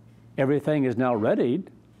everything is now readied,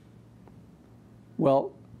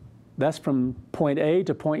 well, that's from point A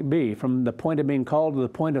to point B, from the point of being called to the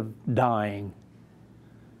point of dying.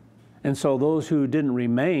 And so those who didn't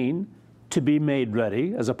remain to be made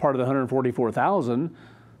ready as a part of the 144,000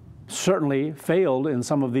 certainly failed in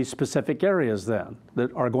some of these specific areas then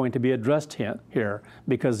that are going to be addressed here,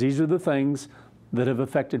 because these are the things that have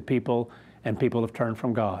affected people, and people have turned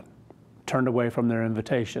from God, turned away from their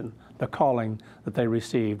invitation, the calling that they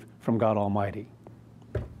received from God Almighty.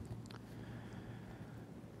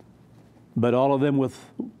 But all of them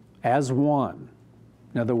as one.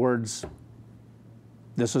 In other words,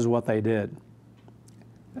 this is what they did.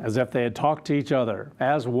 As if they had talked to each other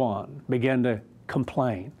as one, began to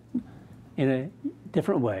complain in a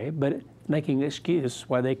different way, but making an excuse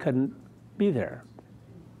why they couldn't be there.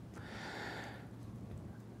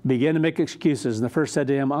 Began to make excuses. And the first said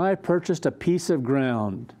to him, I purchased a piece of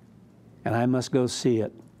ground, and I must go see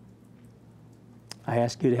it. I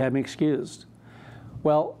ask you to have me excused.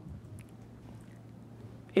 Well,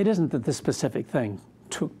 it isn't that this specific thing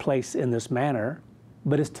took place in this manner,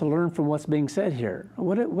 but it's to learn from what's being said here.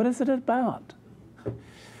 What is it about?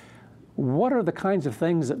 What are the kinds of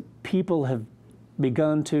things that people have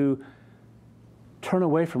begun to turn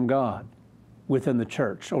away from God within the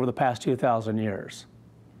church over the past 2,000 years?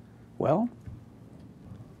 Well,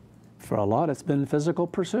 for a lot, it's been physical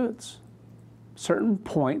pursuits. Certain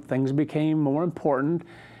point, things became more important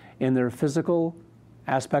in their physical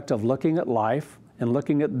aspect of looking at life and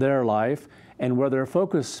looking at their life and where their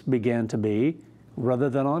focus began to be rather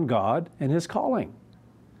than on God and His calling.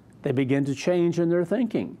 They began to change in their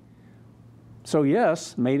thinking. So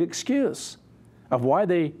yes, made excuse of why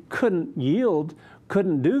they couldn't yield,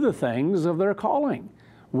 couldn't do the things of their calling,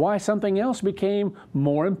 why something else became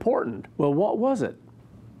more important. Well, what was it?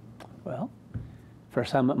 Well, for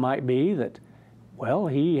some it might be that, well,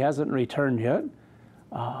 he hasn't returned yet.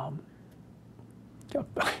 I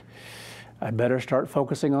better start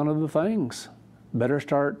focusing on other things. Better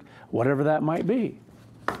start whatever that might be.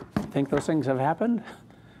 Think those things have happened?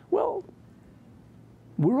 Well,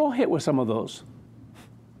 we're all hit with some of those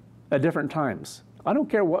at different times. I don't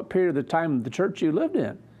care what period of the time of the church you lived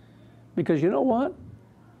in, because you know what?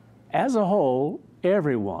 As a whole,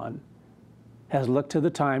 everyone has looked to the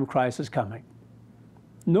time Christ is coming.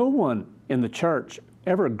 No one in the church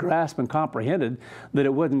ever grasped and comprehended that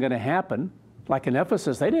it wasn't going to happen. Like in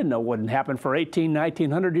Ephesus, they didn't know it wouldn't happen for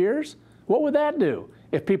 1900 years. What would that do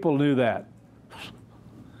if people knew that?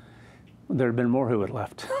 There had been more who had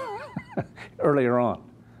left earlier on.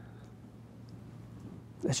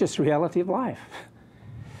 That's just the reality of life.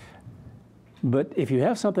 But if you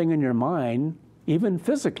have something in your mind, even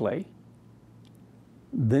physically,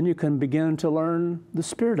 then you can begin to learn the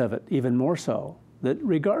spirit of it even more so, that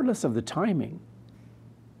regardless of the timing,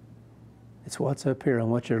 it's what's up here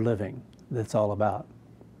and what you're living that's all about.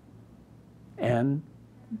 And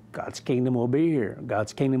God's kingdom will be here.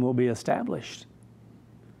 God's kingdom will be established.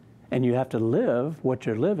 And you have to live what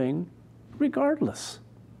you're living regardless.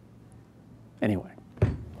 Anyway,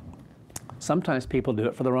 sometimes people do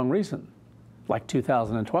it for the wrong reason, like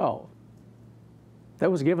 2012. That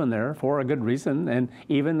was given there for a good reason, and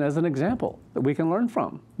even as an example that we can learn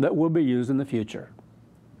from, that will be used in the future.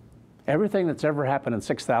 Everything that's ever happened in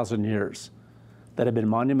 6,000 years that have been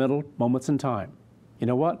monumental moments in time, you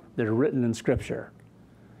know what? They're written in Scripture.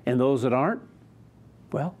 And those that aren't,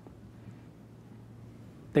 well,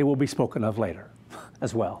 they will be spoken of later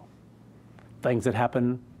as well. Things that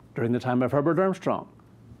happened during the time of Herbert Armstrong,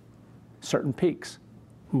 certain peaks.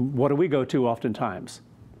 What do we go to oftentimes?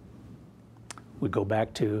 We go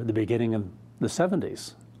back to the beginning of the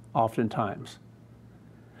 70s, oftentimes,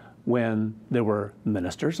 when there were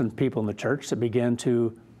ministers and people in the church that began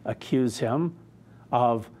to accuse him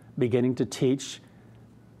of beginning to teach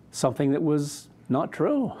something that was not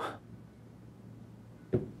true.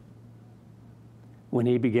 When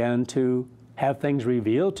he began to have things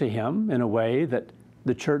revealed to him in a way that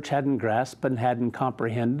the church hadn't grasped and hadn't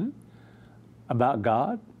comprehended about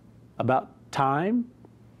God, about time,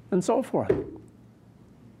 and so forth.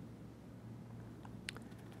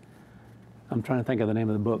 I'm trying to think of the name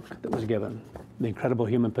of the book that was given. The Incredible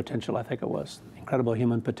Human Potential, I think it was. Incredible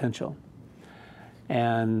Human Potential.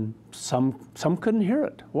 And some couldn't hear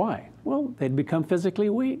it. Why? Well, they'd become physically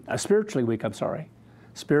weak, spiritually weak, I'm sorry.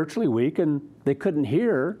 Spiritually weak, and they couldn't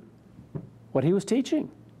hear what he was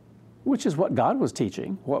teaching, which is what God was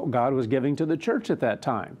teaching, what God was giving to the church at that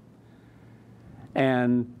time.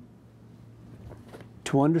 And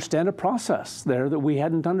to understand a process there that we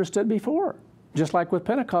hadn't understood before. Just like with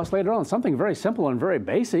Pentecost later on, something very simple and very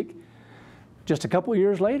basic, just a couple of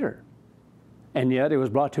years later. And yet it was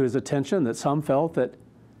brought to his attention that some felt that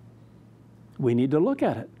we need to look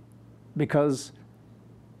at it because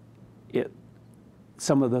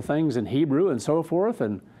some of the things in Hebrew and so forth,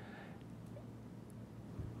 and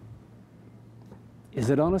Is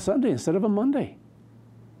it on a Sunday instead of a Monday?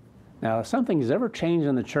 Now, if something's ever changed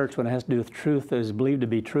in the church when it has to do with truth that is believed to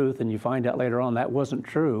be truth, and you find out later on that wasn't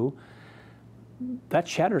true, that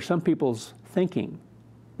shatters some people's thinking.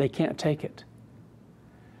 They can't take it.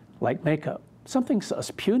 Like makeup. Something as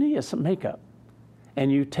puny as some makeup.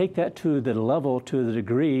 And you take that to the level, to the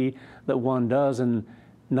degree that one does, and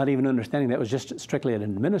not even understanding that was just strictly an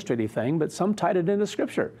administrative thing, but some tied it into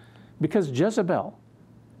Scripture. Because Jezebel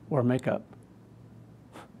wore makeup.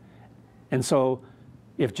 And so,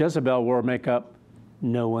 if Jezebel wore makeup,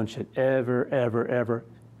 no one should ever, ever, ever.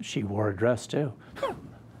 She wore a dress too.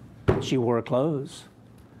 She wore clothes.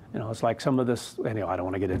 You know, it's like some of this, anyway, I don't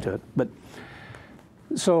want to get into it. But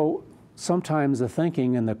so sometimes the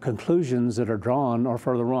thinking and the conclusions that are drawn are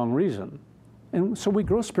for the wrong reason. And so we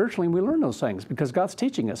grow spiritually and we learn those things because God's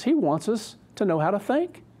teaching us. He wants us to know how to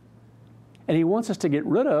think. And He wants us to get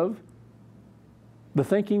rid of the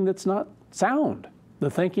thinking that's not sound, the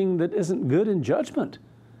thinking that isn't good in judgment.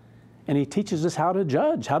 And He teaches us how to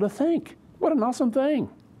judge, how to think. What an awesome thing.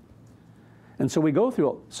 And so we go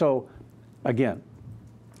through, so again,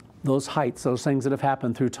 those heights, those things that have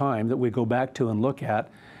happened through time that we go back to and look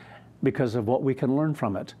at because of what we can learn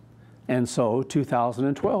from it. And so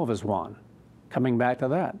 2012 is one. Coming back to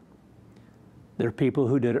that. There are people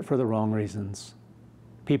who did it for the wrong reasons.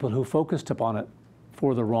 People who focused upon it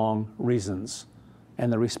for the wrong reasons.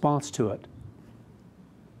 And the response to it.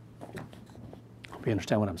 Hope you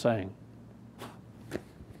understand what I'm saying.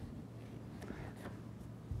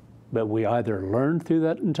 But we either learned through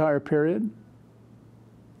that entire period,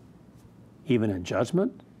 even in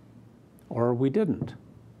judgment, or we didn't.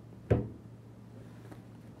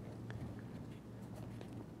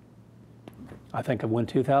 I think of when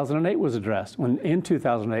 2008 was addressed, in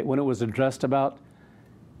 2008, when it was addressed about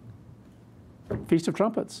Feast of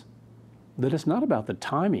Trumpets, that it's not about the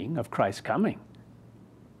timing of Christ's coming.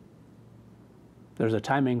 There's a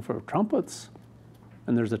timing for trumpets,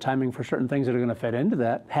 and there's a timing for certain things that are going to fit into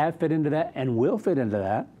that, have fit into that, and will fit into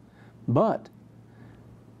that. But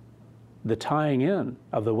the tying in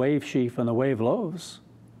of the wave sheaf and the wave loaves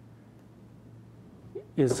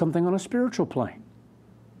is something on a spiritual plane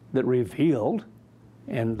that revealed,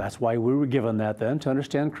 and that's why we were given that then, to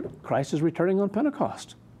understand Christ is returning on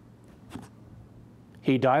Pentecost.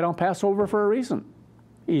 He died on Passover for a reason.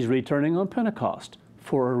 He's returning on Pentecost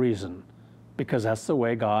for a reason, because that's the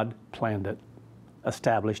way God planned it,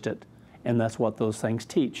 established it, and that's what those things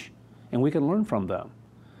teach, and we can learn from them.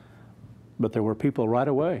 But there were people right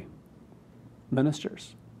away,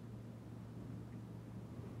 ministers.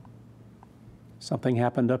 Something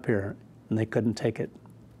happened up here, and they couldn't take it.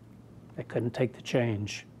 They couldn't take the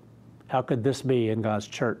change. How could this be in God's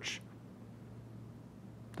church?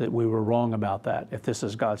 That we were wrong about that, if this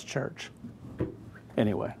is God's church.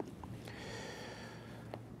 Anyway.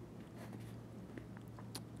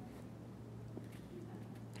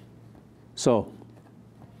 So,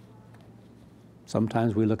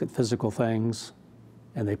 sometimes we look at physical things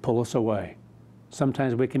and they pull us away.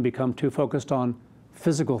 Sometimes we can become too focused on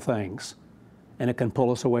physical things and it can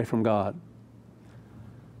pull us away from God.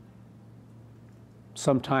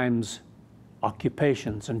 Sometimes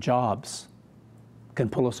occupations and jobs can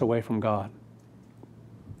pull us away from God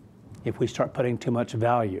if we start putting too much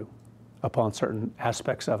value upon certain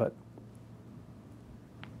aspects of it.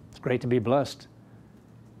 It's great to be blessed.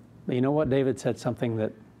 But you know what? David said something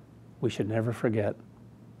that we should never forget.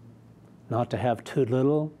 Not to have too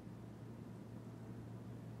little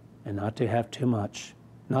and not to have too much.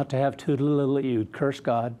 Not to have too little that you would curse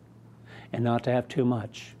God, and not to have too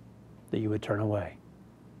much that you would turn away.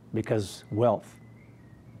 Because wealth,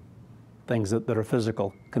 things that are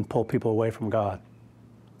physical, can pull people away from God.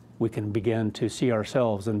 We can begin to see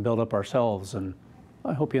ourselves and build up ourselves, and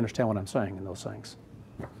I hope you understand what I'm saying in those things.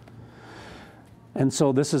 And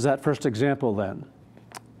so this is that first example then.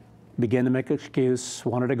 Began to make an excuse,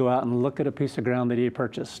 wanted to go out and look at a piece of ground that he had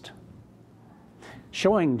purchased.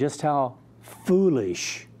 Showing just how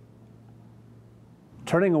foolish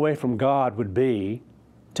turning away from God would be,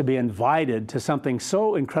 to be invited to something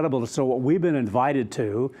so incredible, so what we've been invited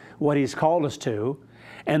to, what He's called us to,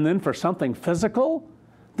 and then for something physical,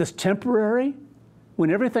 this temporary, when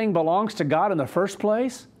everything belongs to God in the first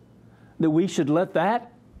place, that we should let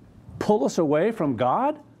that pull us away from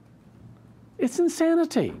God? It's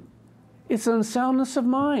insanity. It's unsoundness of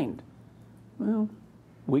mind. Well,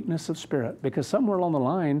 weakness of spirit, because somewhere along the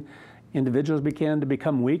line, individuals began to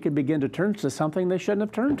become weak and begin to turn to something they shouldn't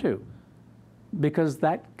have turned to, because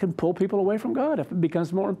that can pull people away from God if it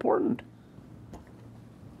becomes more important.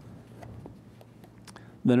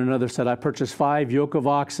 Then another said, I purchased 5 yoke of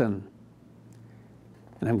oxen,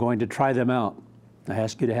 and I'm going to try them out. I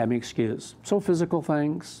ask you to have me excused. So physical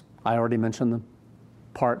things, I already mentioned them,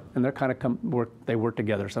 and they're kind of they work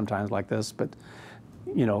together sometimes like this, but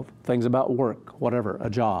you know, things about work, whatever, a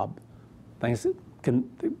job, things that can,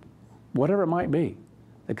 whatever it might be,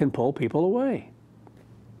 that can pull people away.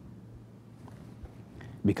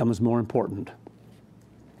 Becomes more important.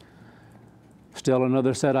 Still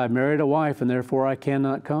another said, I married a wife and therefore I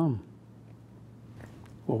cannot come.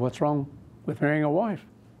 Well, what's wrong with marrying a wife?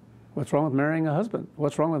 What's wrong with marrying a husband?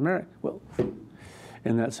 What's wrong with marrying? Well,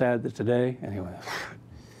 isn't that sad that today, anyway,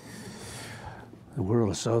 the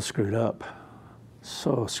world is so screwed up.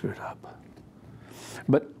 So screwed up.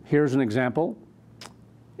 But here's an example.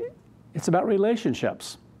 It's about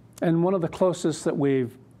relationships. And one of the closest that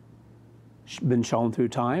we've been shown through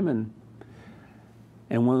time, and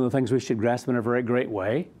one of the things we should grasp in a very great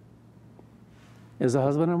way, is the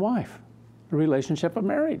husband and wife, the relationship of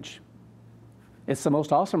marriage. It's the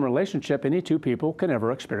most awesome relationship any two people can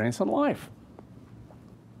ever experience in life.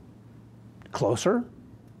 Closer.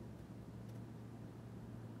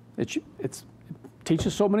 It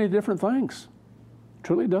teaches so many different things. It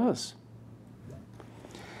truly does.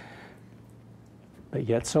 But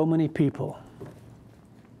yet so many people,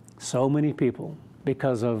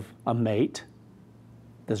 because of a mate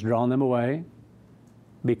that's drawn them away,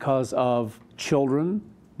 because of children,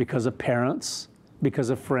 because of parents,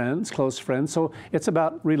 because of friends, close friends. So it's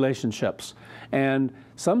about relationships. And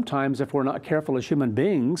sometimes if we're not careful as human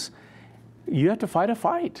beings, you have to fight a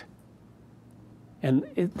fight. And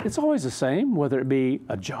it's always the same, whether it be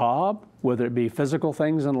a job, whether it be physical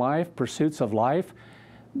things in life, pursuits of life,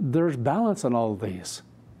 there's balance in all of these.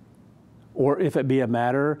 Or if it be a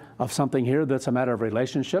matter of something here that's a matter of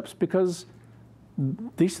relationships, because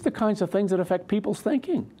these are the kinds of things that affect people's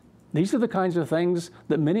thinking. These are the kinds of things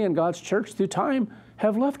that many in God's church through time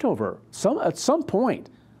have left over. At some point,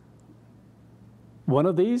 one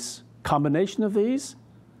of these, combination of these,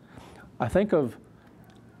 I think of,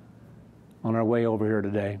 on our way over here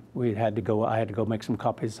today, I had to go make some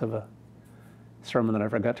copies of a sermon that I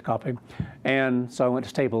forgot to copy. And so I went to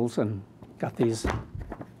Staples and got these.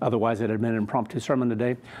 Otherwise, it had been an impromptu sermon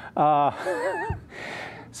today.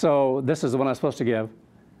 So this is the one I was supposed to give.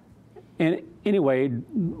 And anyway,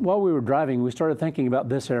 while we were driving, we started thinking about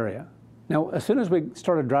this area. Now, as soon as we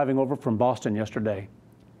started driving over from Boston yesterday,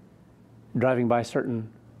 driving by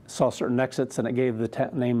saw certain exits, and it gave the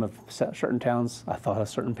name of certain towns, I thought of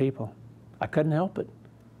certain people. I couldn't help it,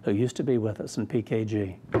 who used to be with us in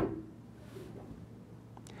PKG. And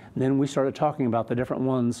then we started talking about the different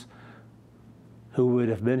ones who would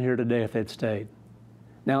have been here today if they'd stayed.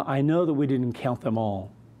 Now, I know that we didn't count them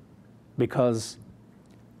all, because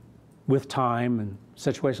with time and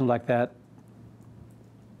situations like that,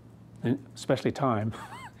 and especially time,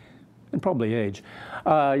 and probably age,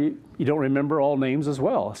 you don't remember all names as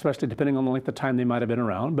well, especially depending on the length of time they might have been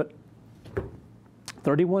around. But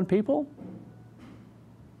 31 people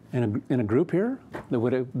in a group here that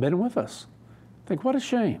would have been with us. Think, what a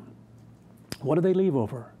shame. What did they leave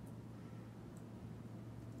over?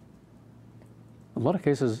 A lot of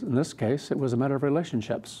cases, in this case, it was a matter of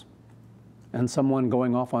relationships. And someone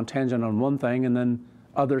going off on tangent on one thing and then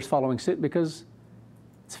others following suit, because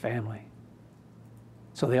it's family.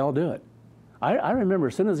 So they all do it. I remember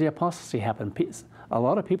as soon as the apostasy happened, a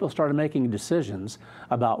lot of people started making decisions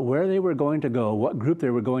about where they were going to go, what group they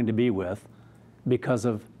were going to be with, because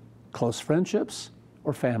of close friendships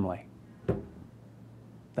or family.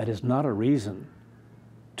 That is not a reason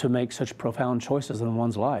to make such profound choices in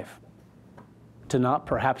one's life. To not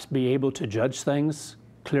perhaps be able to judge things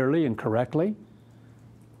clearly and correctly,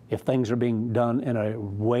 if things are being done in a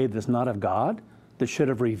way that's not of God, that should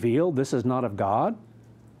have revealed this is not of God.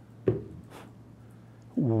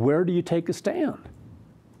 Where do you take a stand?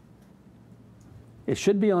 It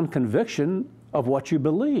should be on conviction of what you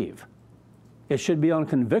believe. It should be on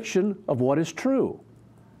conviction of what is true.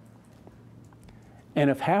 And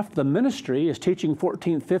if half the ministry is teaching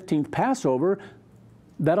 14th, 15th Passover,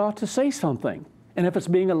 that ought to say something. And if it's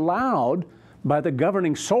being allowed by the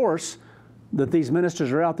governing source that these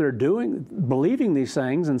ministers are out there doing, believing these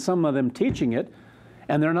things, and some of them teaching it,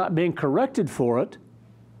 and they're not being corrected for it,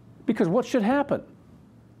 because what should happen?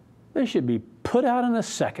 They should be put out in a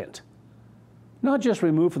second. Not just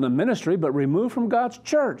removed from the ministry, but removed from God's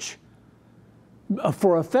church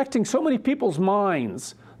for affecting so many people's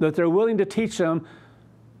minds that they're willing to teach them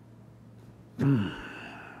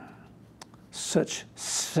such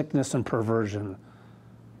sickness and perversion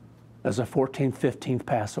as a 14th, 15th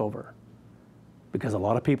Passover. Because a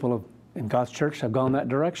lot of people in God's church have gone that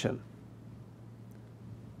direction.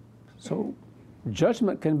 So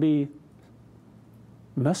judgment can be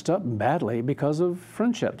messed up badly because of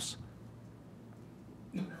friendships,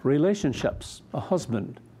 relationships, a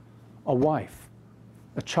husband, a wife,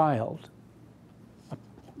 a child,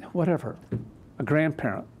 whatever, a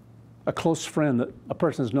grandparent, a close friend that a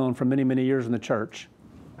person has known for many, many years in the church.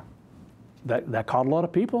 That caught a lot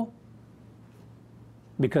of people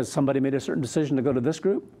because somebody made a certain decision to go to this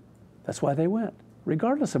group. That's why they went,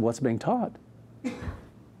 regardless of what's being taught.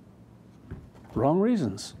 Wrong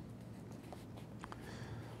reasons.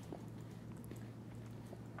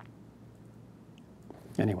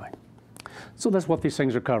 Anyway, so that's what these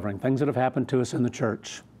things are covering, things that have happened to us in the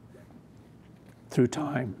church through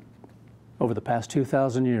time, over the past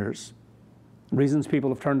 2,000 years, reasons people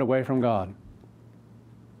have turned away from God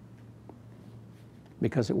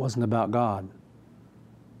because it wasn't about God.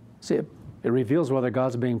 See, it reveals whether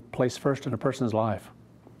God's being placed first in a person's life.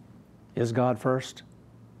 Is God first?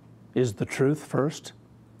 Is the truth first?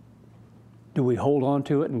 Do we hold on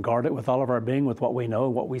to it and guard it with all of our being, with what we know,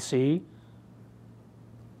 what we see?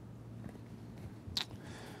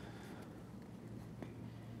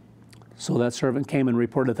 So that servant came and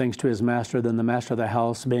reported things to his master. Then the master of the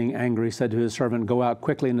house, being angry, said to his servant, "Go out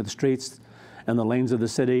quickly into the streets and the lanes of the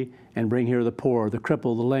city, and bring here the poor, the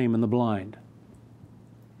crippled, the lame, and the blind."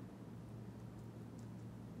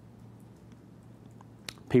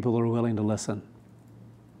 People who are willing to listen.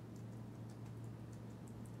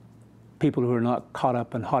 People who are not caught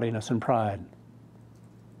up in haughtiness and pride.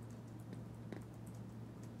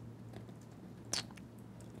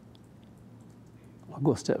 I'll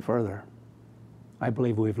go a step further. I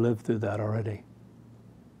believe we've lived through that already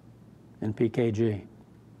in PKG.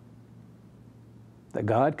 That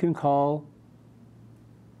God can call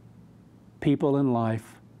people in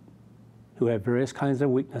life who have various kinds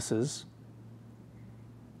of weaknesses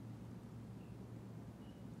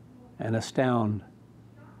and astound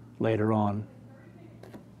later on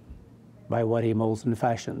by what He molds and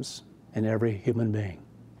fashions in every human being.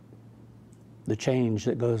 The change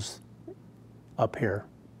that goes up here,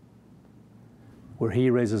 where He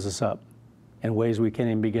raises us up in ways we can't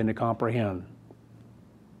even begin to comprehend.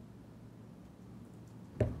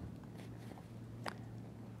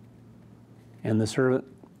 And the servant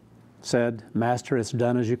said, "Master, it's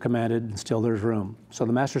done as you commanded, and still there's room." So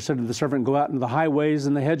the master said to the servant, "Go out into the highways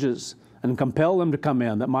and the hedges and compel them to come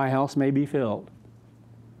in, that my house may be filled."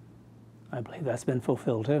 I believe that's been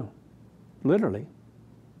fulfilled too, literally,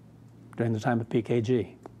 during the time of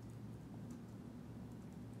PKG.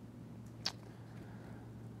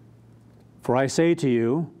 "For I say to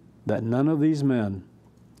you that none of those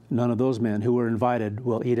men who were invited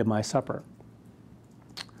will eat of my supper."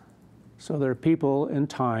 So there are people in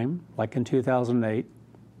time, like in 2008,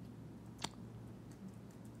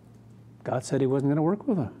 God said He wasn't going to work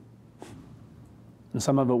with them. And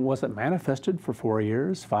some of it wasn't manifested for 4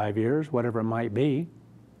 years, 5 years, whatever it might be,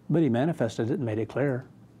 but He manifested it and made it clear.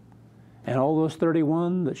 And all those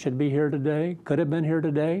 31 that should be here today, could have been here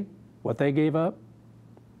today, what they gave up.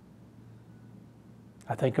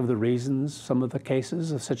 I think of the reasons, some of the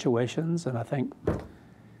cases, of situations, and I think,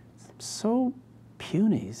 so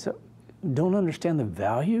puny, so don't understand the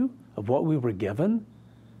value of what we were given.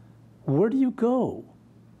 Where do you go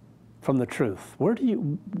from the truth? What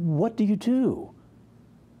do you do?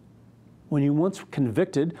 When you once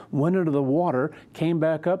convicted, went into the water, came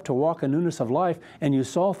back up to walk in newness of life, and you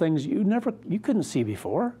saw things you couldn't see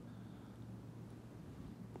before.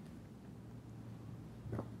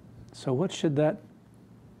 So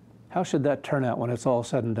how should that turn out when it's all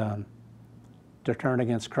said and done? To turn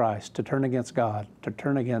against Christ, to turn against God, to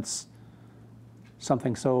turn against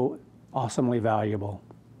something so awesomely valuable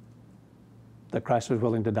that Christ was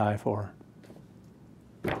willing to die for.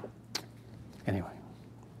 Anyway.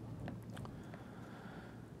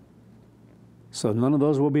 So none of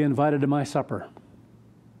those will be invited to my supper.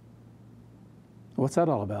 What's that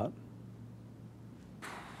all about?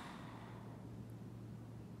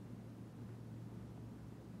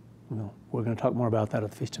 Well, we're going to talk more about that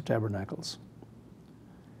at the Feast of Tabernacles.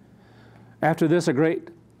 After this, a great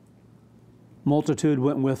multitude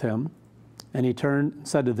went with Him, and He turned and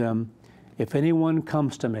said to them, "If anyone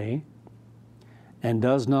comes to me and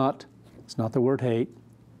does not," it's not the word hate,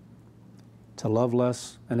 to love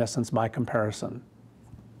less, in essence, by comparison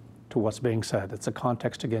to what's being said. It's a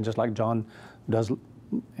context again, just like John does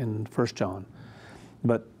in 1 John.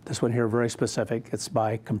 But this one here, very specific, it's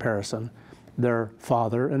by comparison. Their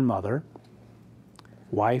father and mother,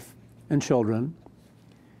 wife and children,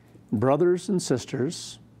 brothers and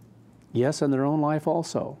sisters, yes, and their own life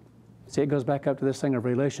also. See, it goes back up to this thing of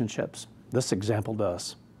relationships. This example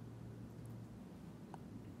does.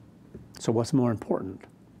 So what's more important?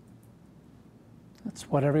 That's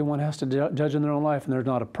what everyone has to judge in their own life, and there's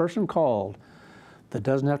not a person called that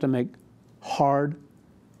doesn't have to make hard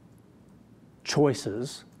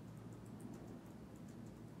choices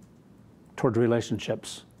toward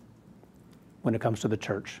relationships when it comes to the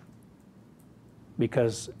church.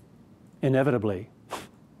 Because inevitably,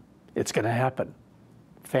 it's going to happen.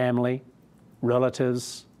 Family,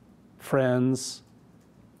 relatives, friends.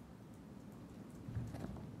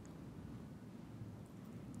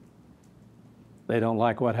 They don't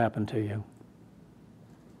like what happened to you.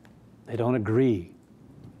 They don't agree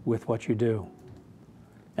with what you do.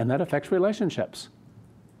 And that affects relationships.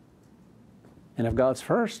 And if God's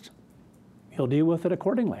first, He'll deal with it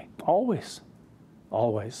accordingly. Always.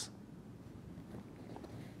 Always.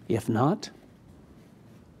 If not,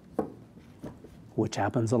 which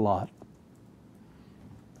happens a lot,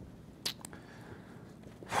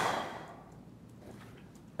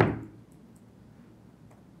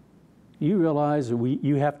 you realize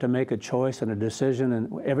you have to make a choice and a decision,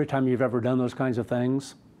 and every time you've ever done those kinds of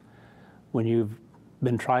things, when you've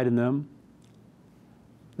been tried in them,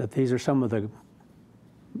 that these are some of the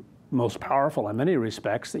most powerful in many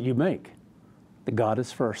respects that you make. That God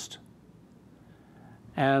is first.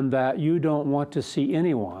 And that you don't want to see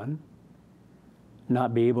anyone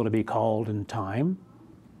not be able to be called in time.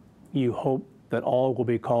 You hope that all will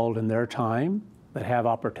be called in their time, that have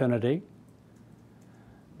opportunity.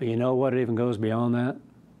 But you know what? It even goes beyond that.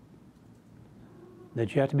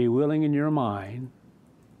 That you have to be willing in your mind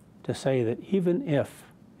to say that even if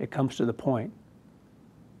it comes to the point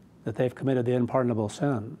that they've committed the unpardonable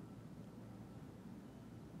sin,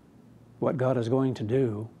 what God is going to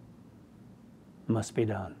do must be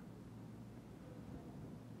done.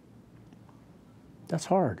 That's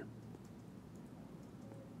hard.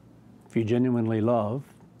 If you genuinely love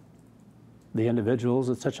the individuals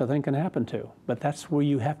that such a thing can happen to. But that's where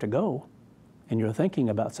you have to go in your thinking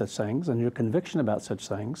about such things and your conviction about such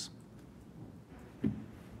things.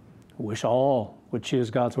 Wish all would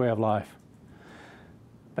choose God's way of life.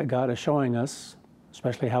 But God is showing us,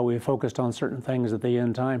 especially how we focused on certain things at the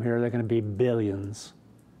end time here, there are going to be billions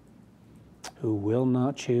who will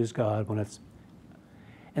not choose God when it's,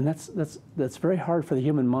 and that's very hard for the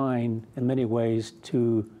human mind in many ways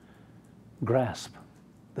to grasp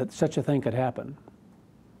that such a thing could happen.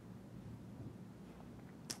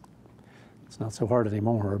 It's not so hard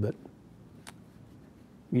anymore, but it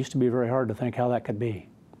used to be very hard to think how that could be,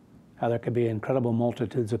 how there could be incredible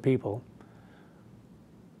multitudes of people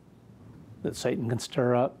that Satan can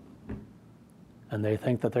stir up, and they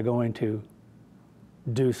think that they're going to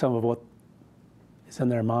do some of what is in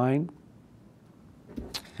their mind.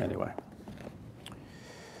 Anyway.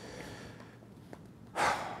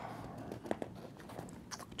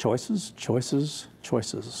 Choices, choices,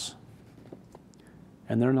 choices.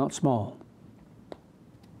 And they're not small.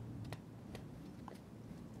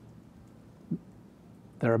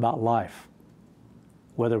 They're about life.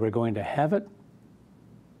 Whether we're going to have it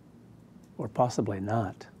or possibly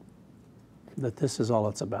not. That this is all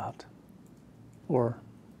it's about. Or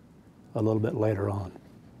a little bit later on.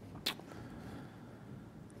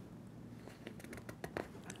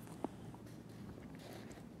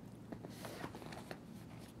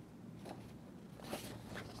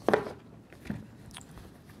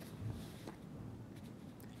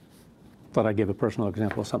 Thought I'd give a personal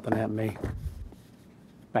example of something that happened to me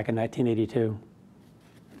back in 1982.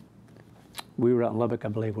 We were out in Lubbock, I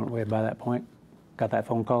believe, weren't we, by that point? Got that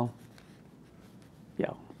phone call?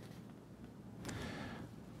 Yeah.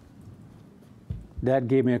 Dad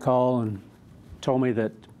gave me a call and told me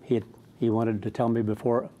that he wanted to tell me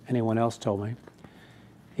before anyone else told me.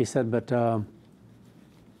 He said,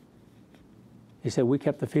 we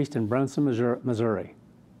kept the feast in Branson, Missouri.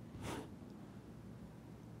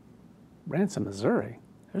 Branson, Missouri?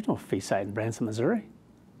 There's no feast site in Branson, Missouri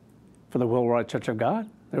for the Worldwide Church of God.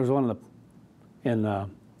 There was one in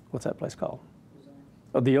what's that place called?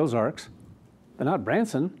 Oh, the Ozarks, but not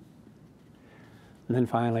Branson. And then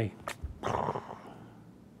finally,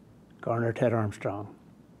 Garner Ted Armstrong.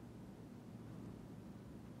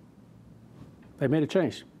 They made a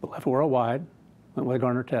change, but left worldwide, went with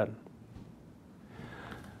Garner Ted.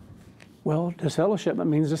 Well, disfellowshipment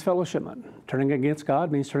means disfellowshipment. Turning against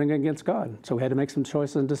God means turning against God. So we had to make some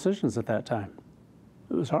choices and decisions at that time.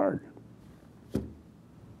 It was hard.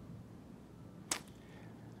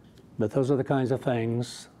 But those are the kinds of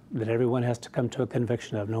things that everyone has to come to a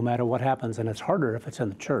conviction of, no matter what happens. And it's harder if it's in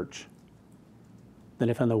the church than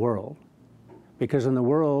if in the world. Because in the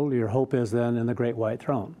world, your hope is then in the great white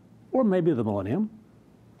throne. Or maybe the millennium,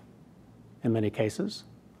 in many cases.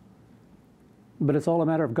 But it's all a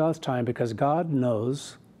matter of God's time, because God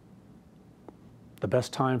knows the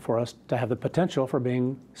best time for us to have the potential for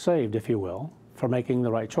being saved, if you will, for making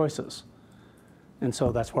the right choices. And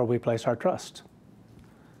so that's where we place our trust.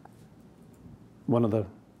 One of the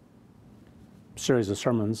series of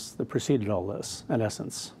sermons that preceded all this, in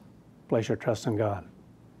essence, place your trust in God.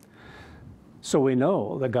 So we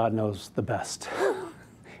know that God knows the best.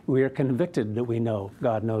 We are convicted that we know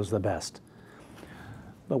God knows the best.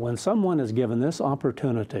 But when someone is given this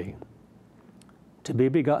opportunity to be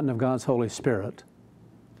begotten of God's Holy Spirit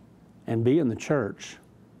and be in the church,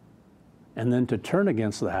 and then to turn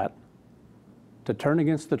against that, to turn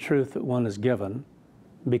against the truth that one is given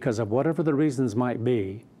because of whatever the reasons might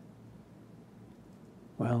be,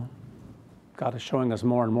 well, God is showing us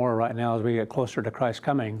more and more right now as we get closer to Christ's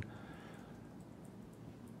coming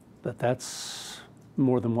that that's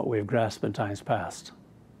more than what we've grasped in times past.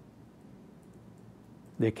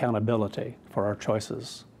 The accountability for our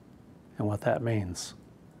choices and what that means.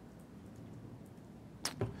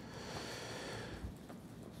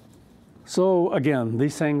 So again,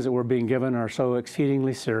 these things that we're being given are so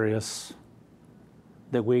exceedingly serious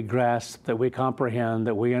that we grasp, that we comprehend,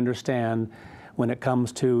 that we understand when it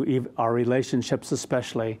comes to our relationships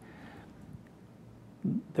especially,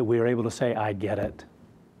 that we are able to say, I get it.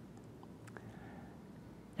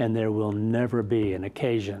 And there will never be an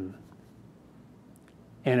occasion.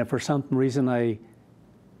 And if for some reason I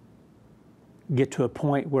get to a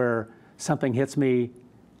point where something hits me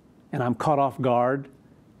and I'm caught off guard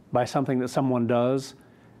by something that someone does,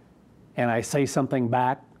 and I say something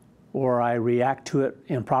back or I react to it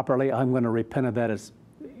improperly, I'm going to repent of that as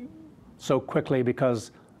so quickly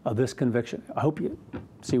because of this conviction. I hope you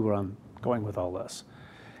see where I'm going with all this.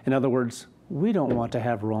 In other words, we don't want to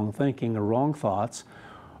have wrong thinking or wrong thoughts,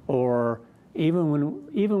 or even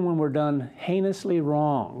when we're done heinously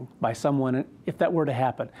wrong by someone, if that were to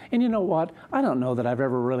happen. And you know what? I don't know that I've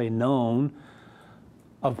ever really known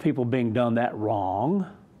of people being done that wrong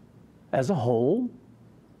as a whole.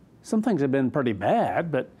 Some things have been pretty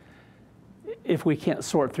bad, but if we can't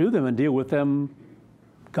sort through them and deal with them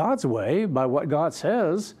God's way, by what God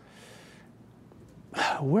says,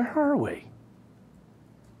 where are we?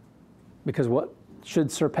 Because what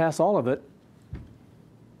should surpass all of it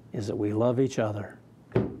is that we love each other,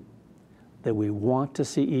 that we want to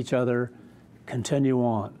see each other continue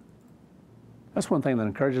on. That's one thing that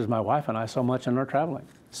encourages my wife and I so much in our traveling,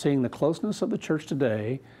 seeing the closeness of the church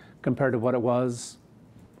today compared to what it was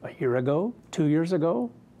a year ago, 2 years ago,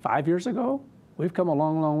 5 years ago. We've come a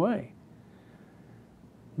long, long way.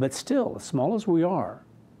 But still, as small as we are,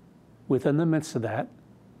 within the midst of that,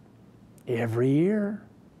 every year,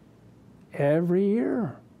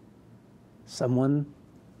 someone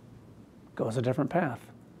goes a different path.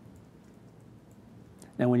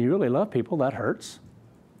 And when you really love people, that hurts.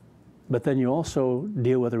 But then you also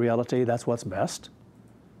deal with the reality that's what's best.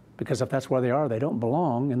 Because if that's where they are, they don't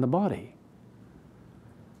belong in the body.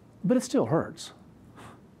 But it still hurts.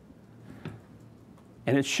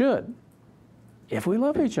 And it should, if we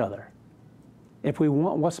love each other, if we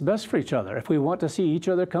want what's best for each other, if we want to see each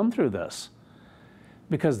other come through this.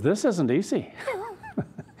 Because this isn't easy.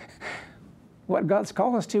 What God's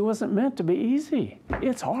called us to wasn't meant to be easy.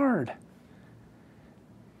 It's hard.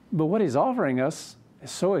 But what He's offering us is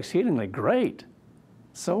so exceedingly great,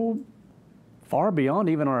 so far beyond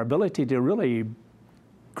even our ability to really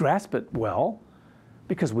grasp it well,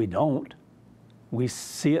 because we don't. We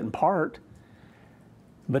see it in part.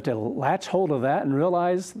 But to latch hold of that and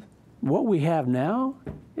realize what we have now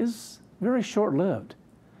is very short-lived.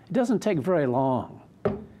 It doesn't take very long.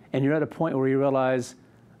 And you're at a point where you realize,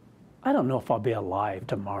 I don't know if I'll be alive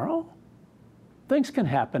tomorrow. Things can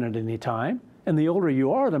happen at any time. And the older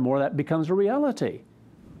you are, the more that becomes a reality.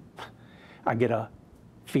 I get a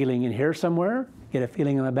feeling in here somewhere, get a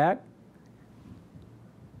feeling in my back,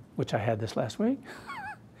 which I had this last week.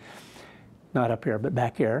 Not up here, but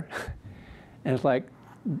back here. And it's like,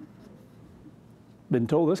 been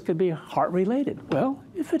told this could be heart-related. Well,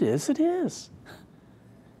 if it is, it is.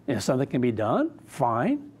 And if something can be done,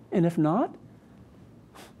 fine. And if not,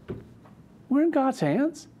 we're in God's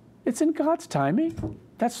hands. It's in God's timing.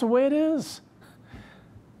 That's the way it is.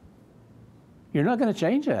 You're not going to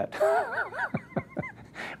change that.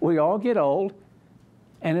 We all get old,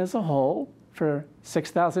 and as a whole, for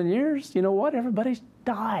 6,000 years, you know what? Everybody's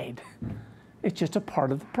died. It's just a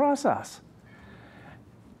part of the process.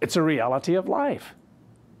 It's a reality of life.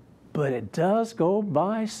 But it does go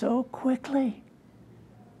by so quickly.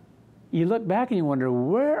 You look back and you wonder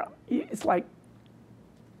where, it's like,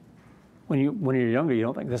 when you're younger, you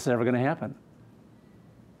don't think this is ever going to happen.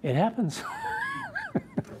 It happens.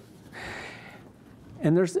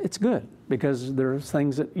 And it's good because there's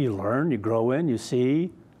things that you learn, you grow in, you see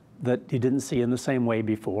that you didn't see in the same way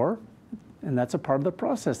before, and that's a part of the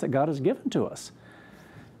process that God has given to us.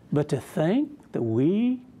 But to think that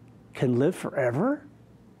we can live forever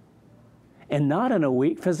and not in a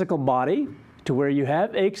weak physical body to where you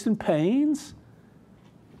have aches and pains,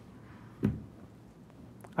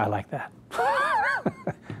 I like that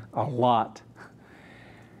a lot.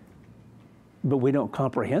 But we don't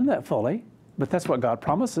comprehend that fully, but that's what God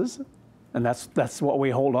promises, and that's what we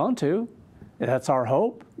hold on to. That's our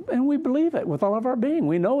hope, and we believe it with all of our being.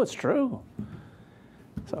 We know it's true.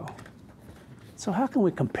 So how can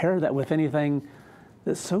we compare that with anything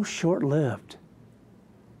that's so short-lived?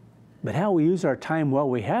 But how we use our time while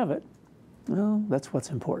we have it, well, that's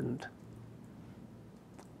what's important.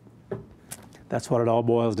 That's what it all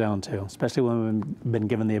boils down to, especially when we've been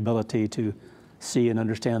given the ability to see and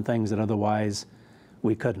understand things that otherwise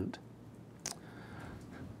we couldn't.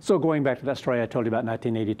 So going back to that story I told you about in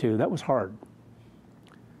 1982, that was hard.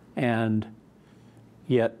 And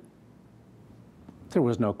yet, there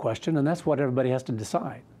was no question, and that's what everybody has to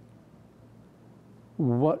decide.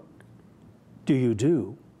 What do you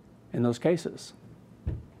do in those cases?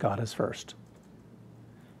 God is first.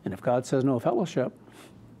 And if God says no fellowship,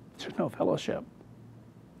 there's no fellowship.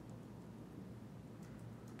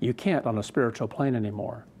 You can't on a spiritual plane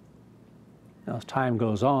anymore. Now, as time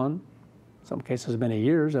goes on, some cases many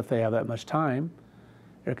years, if they have that much time,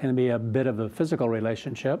 there can be a bit of a physical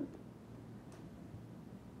relationship.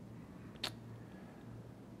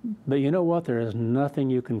 But you know what? There is nothing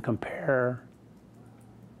you can compare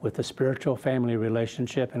with the spiritual family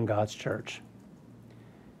relationship in God's church,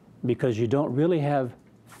 because you don't really have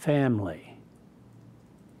family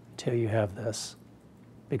till you have this,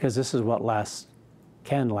 because this is what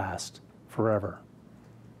can last forever.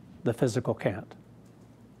 The physical can't.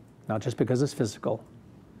 Not just because it's physical.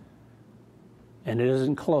 And it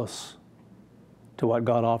isn't close to what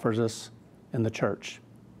God offers us in the church,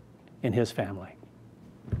 in His family.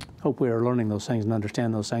 Hope we are learning those things and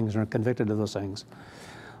understand those things and are convicted of those things.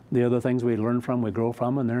 The other things we learn from, we grow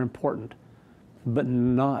from, and they're important, but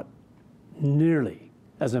not nearly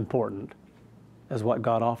as important as what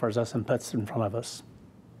God offers us and puts in front of us.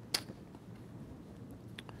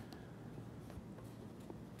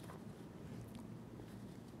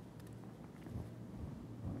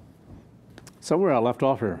 So where I left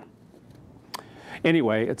off here.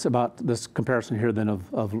 Anyway, it's about this comparison here then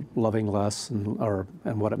of loving less and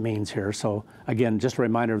what it means here. So again, just a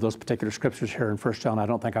reminder of those particular scriptures here in 1 John. I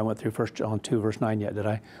don't think I went through 1 John 2 verse 9 yet, did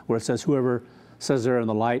I? Where it says, whoever says they're in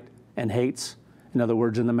the light and hates, in other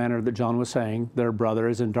words, in the manner that John was saying, their brother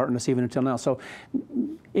is in darkness even until now. So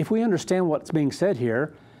if we understand what's being said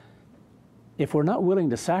here, if we're not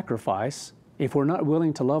willing to sacrifice, if we're not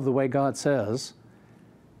willing to love the way God says,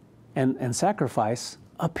 and sacrifice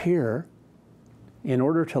up here in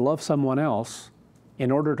order to love someone else,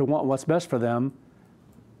 in order to want what's best for them,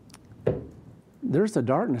 there's the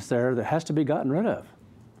darkness there that has to be gotten rid of.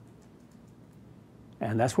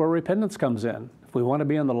 And that's where repentance comes in. If we want to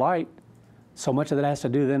be in the light, so much of that has to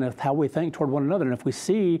do then with how we think toward one another. And if we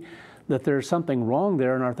see that there's something wrong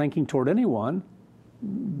there in our thinking toward anyone,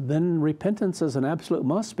 then repentance is an absolute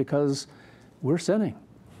must, because we're sinning.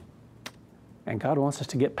 And God wants us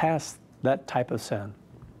to get past that type of sin.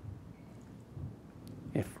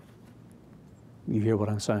 If you hear what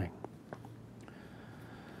I'm saying.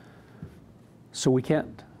 So we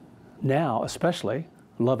can't now, especially,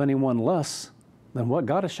 love anyone less than what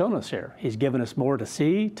God has shown us here. He's given us more to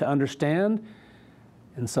see, to understand.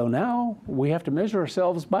 And so now we have to measure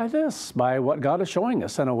ourselves by this, by what God is showing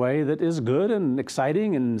us in a way that is good and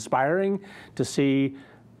exciting and inspiring to see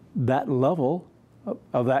that level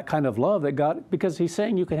of that kind of love that God, because He's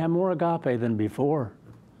saying you can have more agape than before.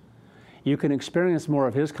 You can experience more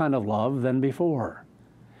of His kind of love than before.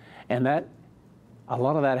 And that, a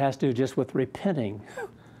lot of that has to do just with repenting.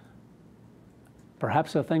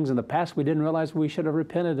 Perhaps the things in the past we didn't realize we should have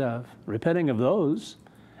repented of. Repenting of those,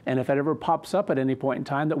 and if it ever pops up at any point in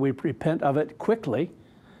time, that we repent of it quickly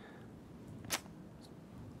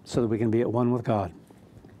so that we can be at one with God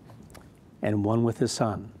and one with His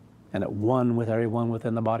Son, and at one with everyone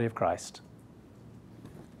within the body of Christ,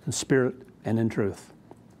 in spirit and in truth.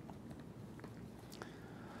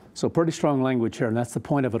 So pretty strong language here, and that's the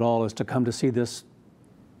point of it all, is to come to see this.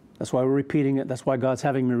 That's why we're repeating it. That's why God's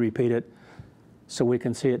having me repeat it, so we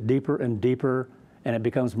can see it deeper and deeper, and it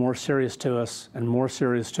becomes more serious to us and more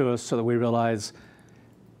serious to us, so that we realize,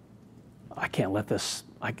 I can't let this,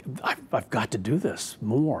 I've got to do this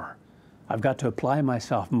more. I've got to apply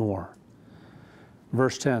myself more.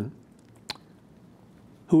 Verse 10.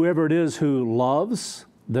 Whoever it is who loves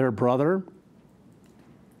their brother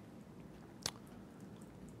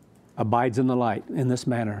abides in the light in this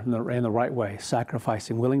manner, in the right way,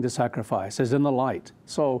 sacrificing, willing to sacrifice, is in the light.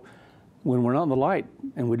 So when we're not in the light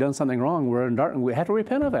and we've done something wrong, we're in darkness, we have to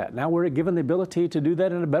repent of that. Now we're given the ability to do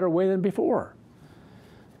that in a better way than before,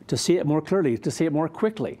 to see it more clearly, to see it more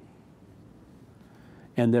quickly.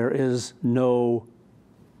 And there is no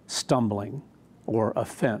stumbling or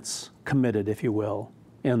offense committed, if you will,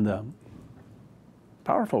 in them.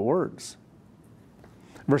 Powerful words.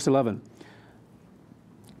 Verse 11.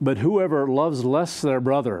 But whoever loves less their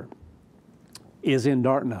brother is in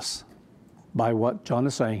darkness, by what John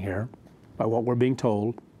is saying here, by what we're being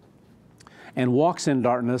told, and walks in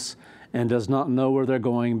darkness and does not know where they're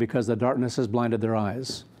going because the darkness has blinded their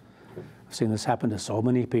eyes. I've seen this happen to so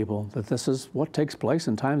many people, that this is what takes place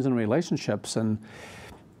in times in relationships, and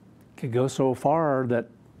it could go so far that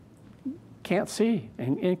can't see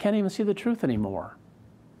and can't even see the truth anymore.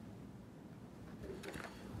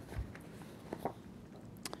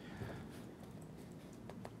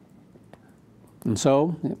 And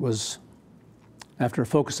so it was after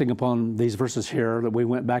focusing upon these verses here that we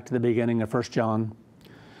went back to the beginning of 1 John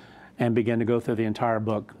and began to go through the entire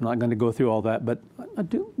book. I'm not going to go through all that, but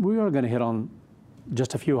we are going to hit on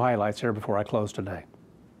just a few highlights here before I close today.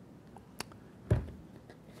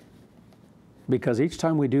 Because each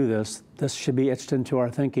time we do this, this should be etched into our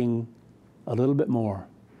thinking a little bit more.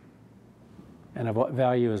 And of what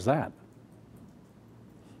value is that?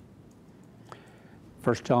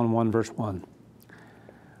 1 John 1, verse 1.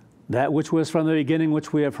 That which was from the beginning,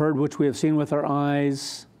 which we have heard, which we have seen with our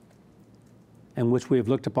eyes, and which we have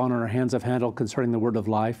looked upon and our hands have handled concerning the word of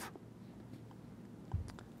life.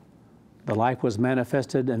 The life was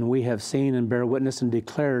manifested, and we have seen and bear witness and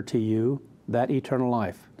declare to you that eternal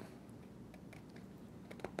life,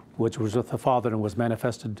 which was with the Father and was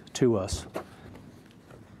manifested to us.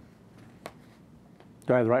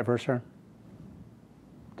 Do I have the right verse here?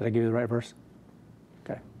 Did I give you the right verse?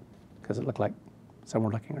 Okay, because it looked like some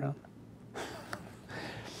were looking around.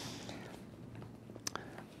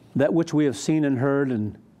 That which we have seen and heard,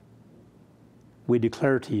 and we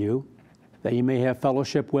declare to you, that you may have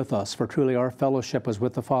fellowship with us, for truly our fellowship is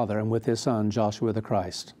with the Father and with His Son, Joshua the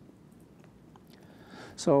Christ.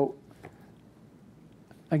 So,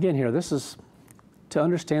 again here, this is to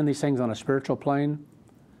understand these things on a spiritual plane,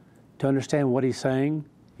 to understand what He's saying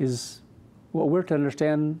is what we're to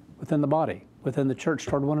understand within the body, within the church,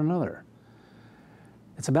 toward one another.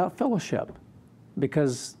 It's about fellowship,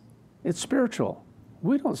 because it's spiritual.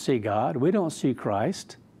 We don't see God. We don't see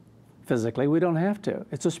Christ physically. We don't have to.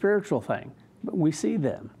 It's a spiritual thing. But we see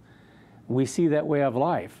them. We see that way of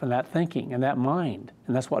life and that thinking and that mind.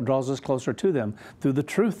 And that's what draws us closer to them through the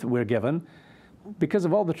truth that we're given. Because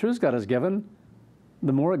of all the truths God has given,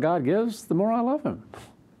 the more God gives, the more I love Him.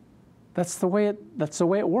 That's the way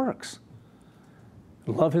it works.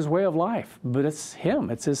 Love His way of life. But it's Him.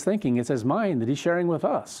 It's His thinking. It's His mind that He's sharing with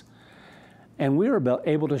us. And we are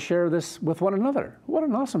able to share this with one another. What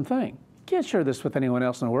an awesome thing. You can't share this with anyone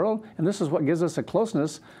else in the world. And this is what gives us a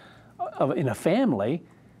closeness in a family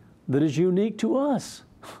that is unique to us,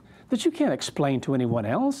 that you can't explain to anyone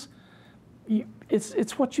else.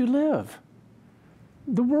 It's what you live.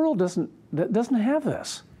 The world doesn't have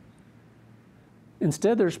this.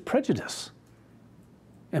 Instead, there's prejudice.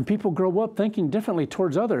 And people grow up thinking differently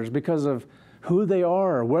towards others because of who they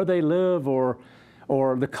are, or where they live, or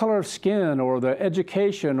the color of skin, or the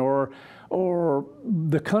education, or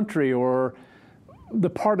the country, or the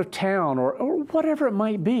part of town, or whatever it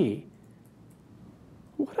might be.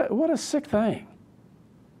 What a sick thing.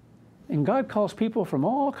 And God calls people from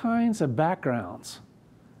all kinds of backgrounds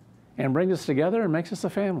and brings us together and makes us a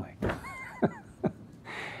family.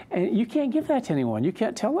 And you can't give that to anyone. You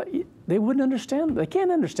can't tell it. They wouldn't understand. They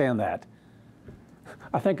can't understand that.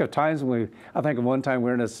 I think of one time we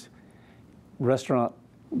were in this restaurant,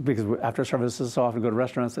 because after services, so often go to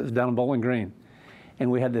restaurants that's down in Bowling Green.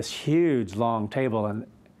 And we had this huge, long table, and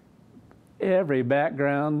every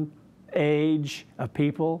background, age of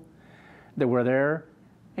people that were there.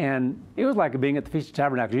 And it was like being at the Feast of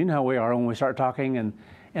Tabernacles. You know how we are when we start talking.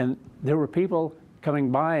 And there were people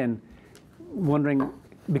coming by and wondering,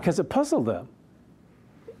 because it puzzled them.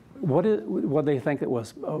 What they think it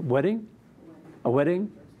was? A wedding? A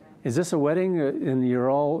wedding? Is this a wedding? And you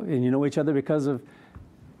know each other because of?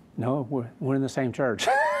 No, we're in the same church.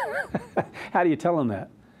 How do you tell them that?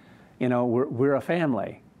 You know, we're a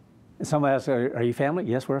family. And somebody asks, "Are you family?"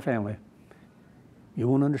 Yes, we're a family. You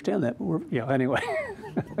won't understand that. But anyway.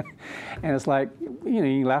 And it's like, you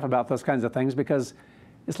can laugh about those kinds of things because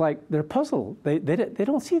it's like they're puzzled. They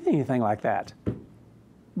don't see anything like that.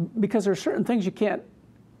 Because there are certain things you can't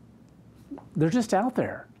they're just out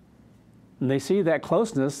there. And they see that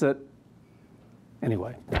closeness that,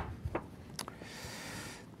 anyway.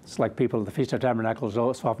 It's like people at the Feast of Tabernacles, so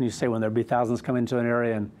often you say when there'd be thousands come into an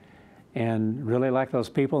area and really like those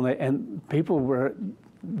people, and people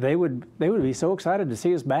they would be so excited to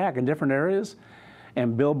see us back in different areas.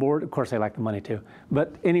 And billboard, of course they like the money too.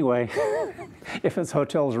 But anyway, if it's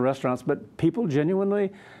hotels or restaurants, but people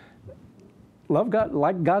genuinely love God,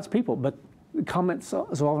 like God's people. But the comments so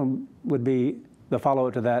often would be the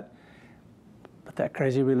follow-up to that, but that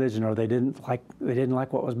crazy religion, or they didn't like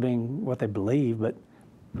what they believe, but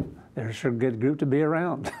they're a sure good group to be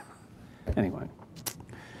around. Anyway.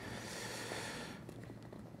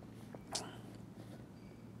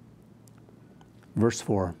 Verse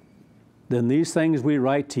 4. Then these things we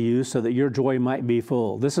write to you so that your joy might be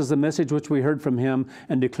full. This is the message which we heard from him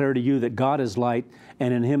and declare to you, that God is light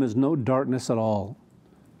and in him is no darkness at all.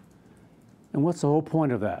 And what's the whole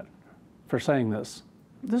point of that for saying this?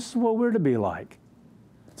 This is what we're to be like.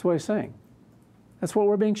 That's what he's saying. That's what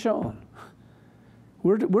we're being shown.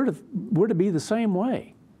 We're to be the same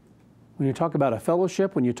way. When you talk about a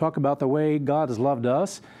fellowship, when you talk about the way God has loved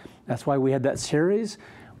us, that's why we had that series.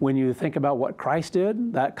 When you think about what Christ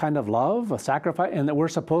did, that kind of love, a sacrifice, and that we're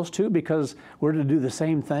supposed to, because we're to do the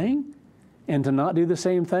same thing, and to not do the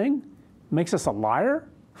same thing makes us a liar.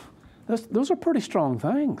 Those are pretty strong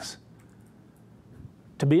things.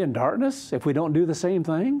 To be in darkness if we don't do the same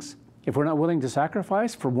things, if we're not willing to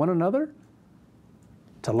sacrifice for one another,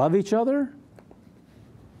 to love each other.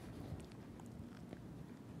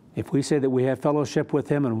 If we say that we have fellowship with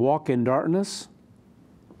him and walk in darkness,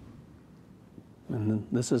 and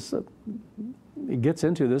this is, it gets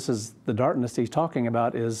into, this is the darkness he's talking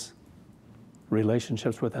about, is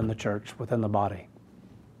relationships within the church, within the body.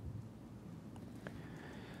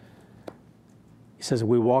 He says, if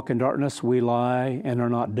we walk in darkness, we lie and are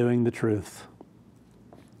not doing the truth.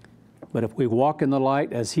 But if we walk in the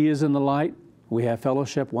light as he is in the light, we have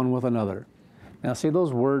fellowship one with another. Now see,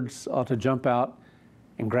 those words ought to jump out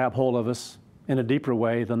and grab hold of us in a deeper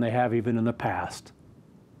way than they have even in the past,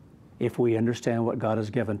 if we understand what God has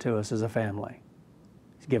given to us as a family.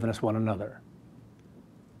 He's given us one another.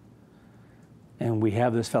 And we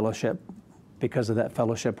have this fellowship because of that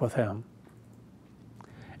fellowship with him.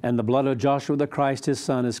 And the blood of Joshua the Christ, his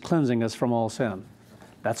son, is cleansing us from all sin.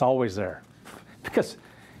 That's always there. Because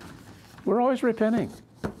we're always repenting.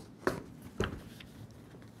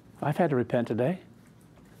 I've had to repent today.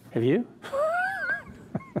 Have you?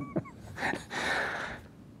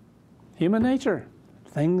 Human nature.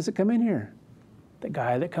 Things that come in here. The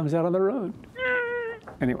guy that comes out on the road.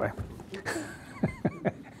 Anyway.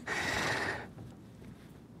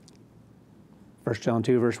 1 John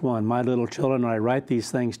 2, verse 1, my little children, I write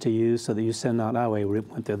these things to you so that you sin not. Oh, we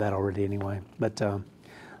went through that already anyway. But the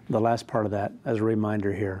last part of that as a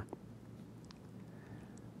reminder here.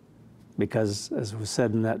 Because as was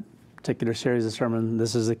said in that particular series of sermon,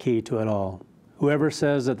 this is the key to it all. Whoever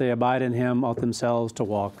says that they abide in him ought themselves to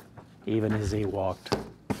walk, even as he walked.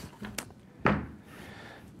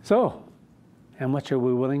 So, how much are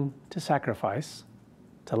we willing to sacrifice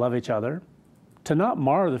to love each other, to not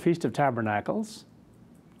mar the Feast of Tabernacles,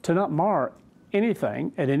 to not mar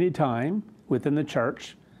anything at any time within the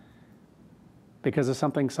church because of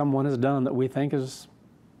something someone has done that we think has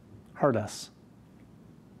hurt us?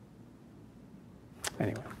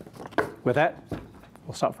 Anyway, with that,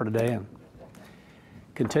 we'll stop for today and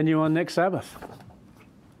continue on next Sabbath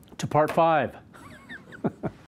to part 5.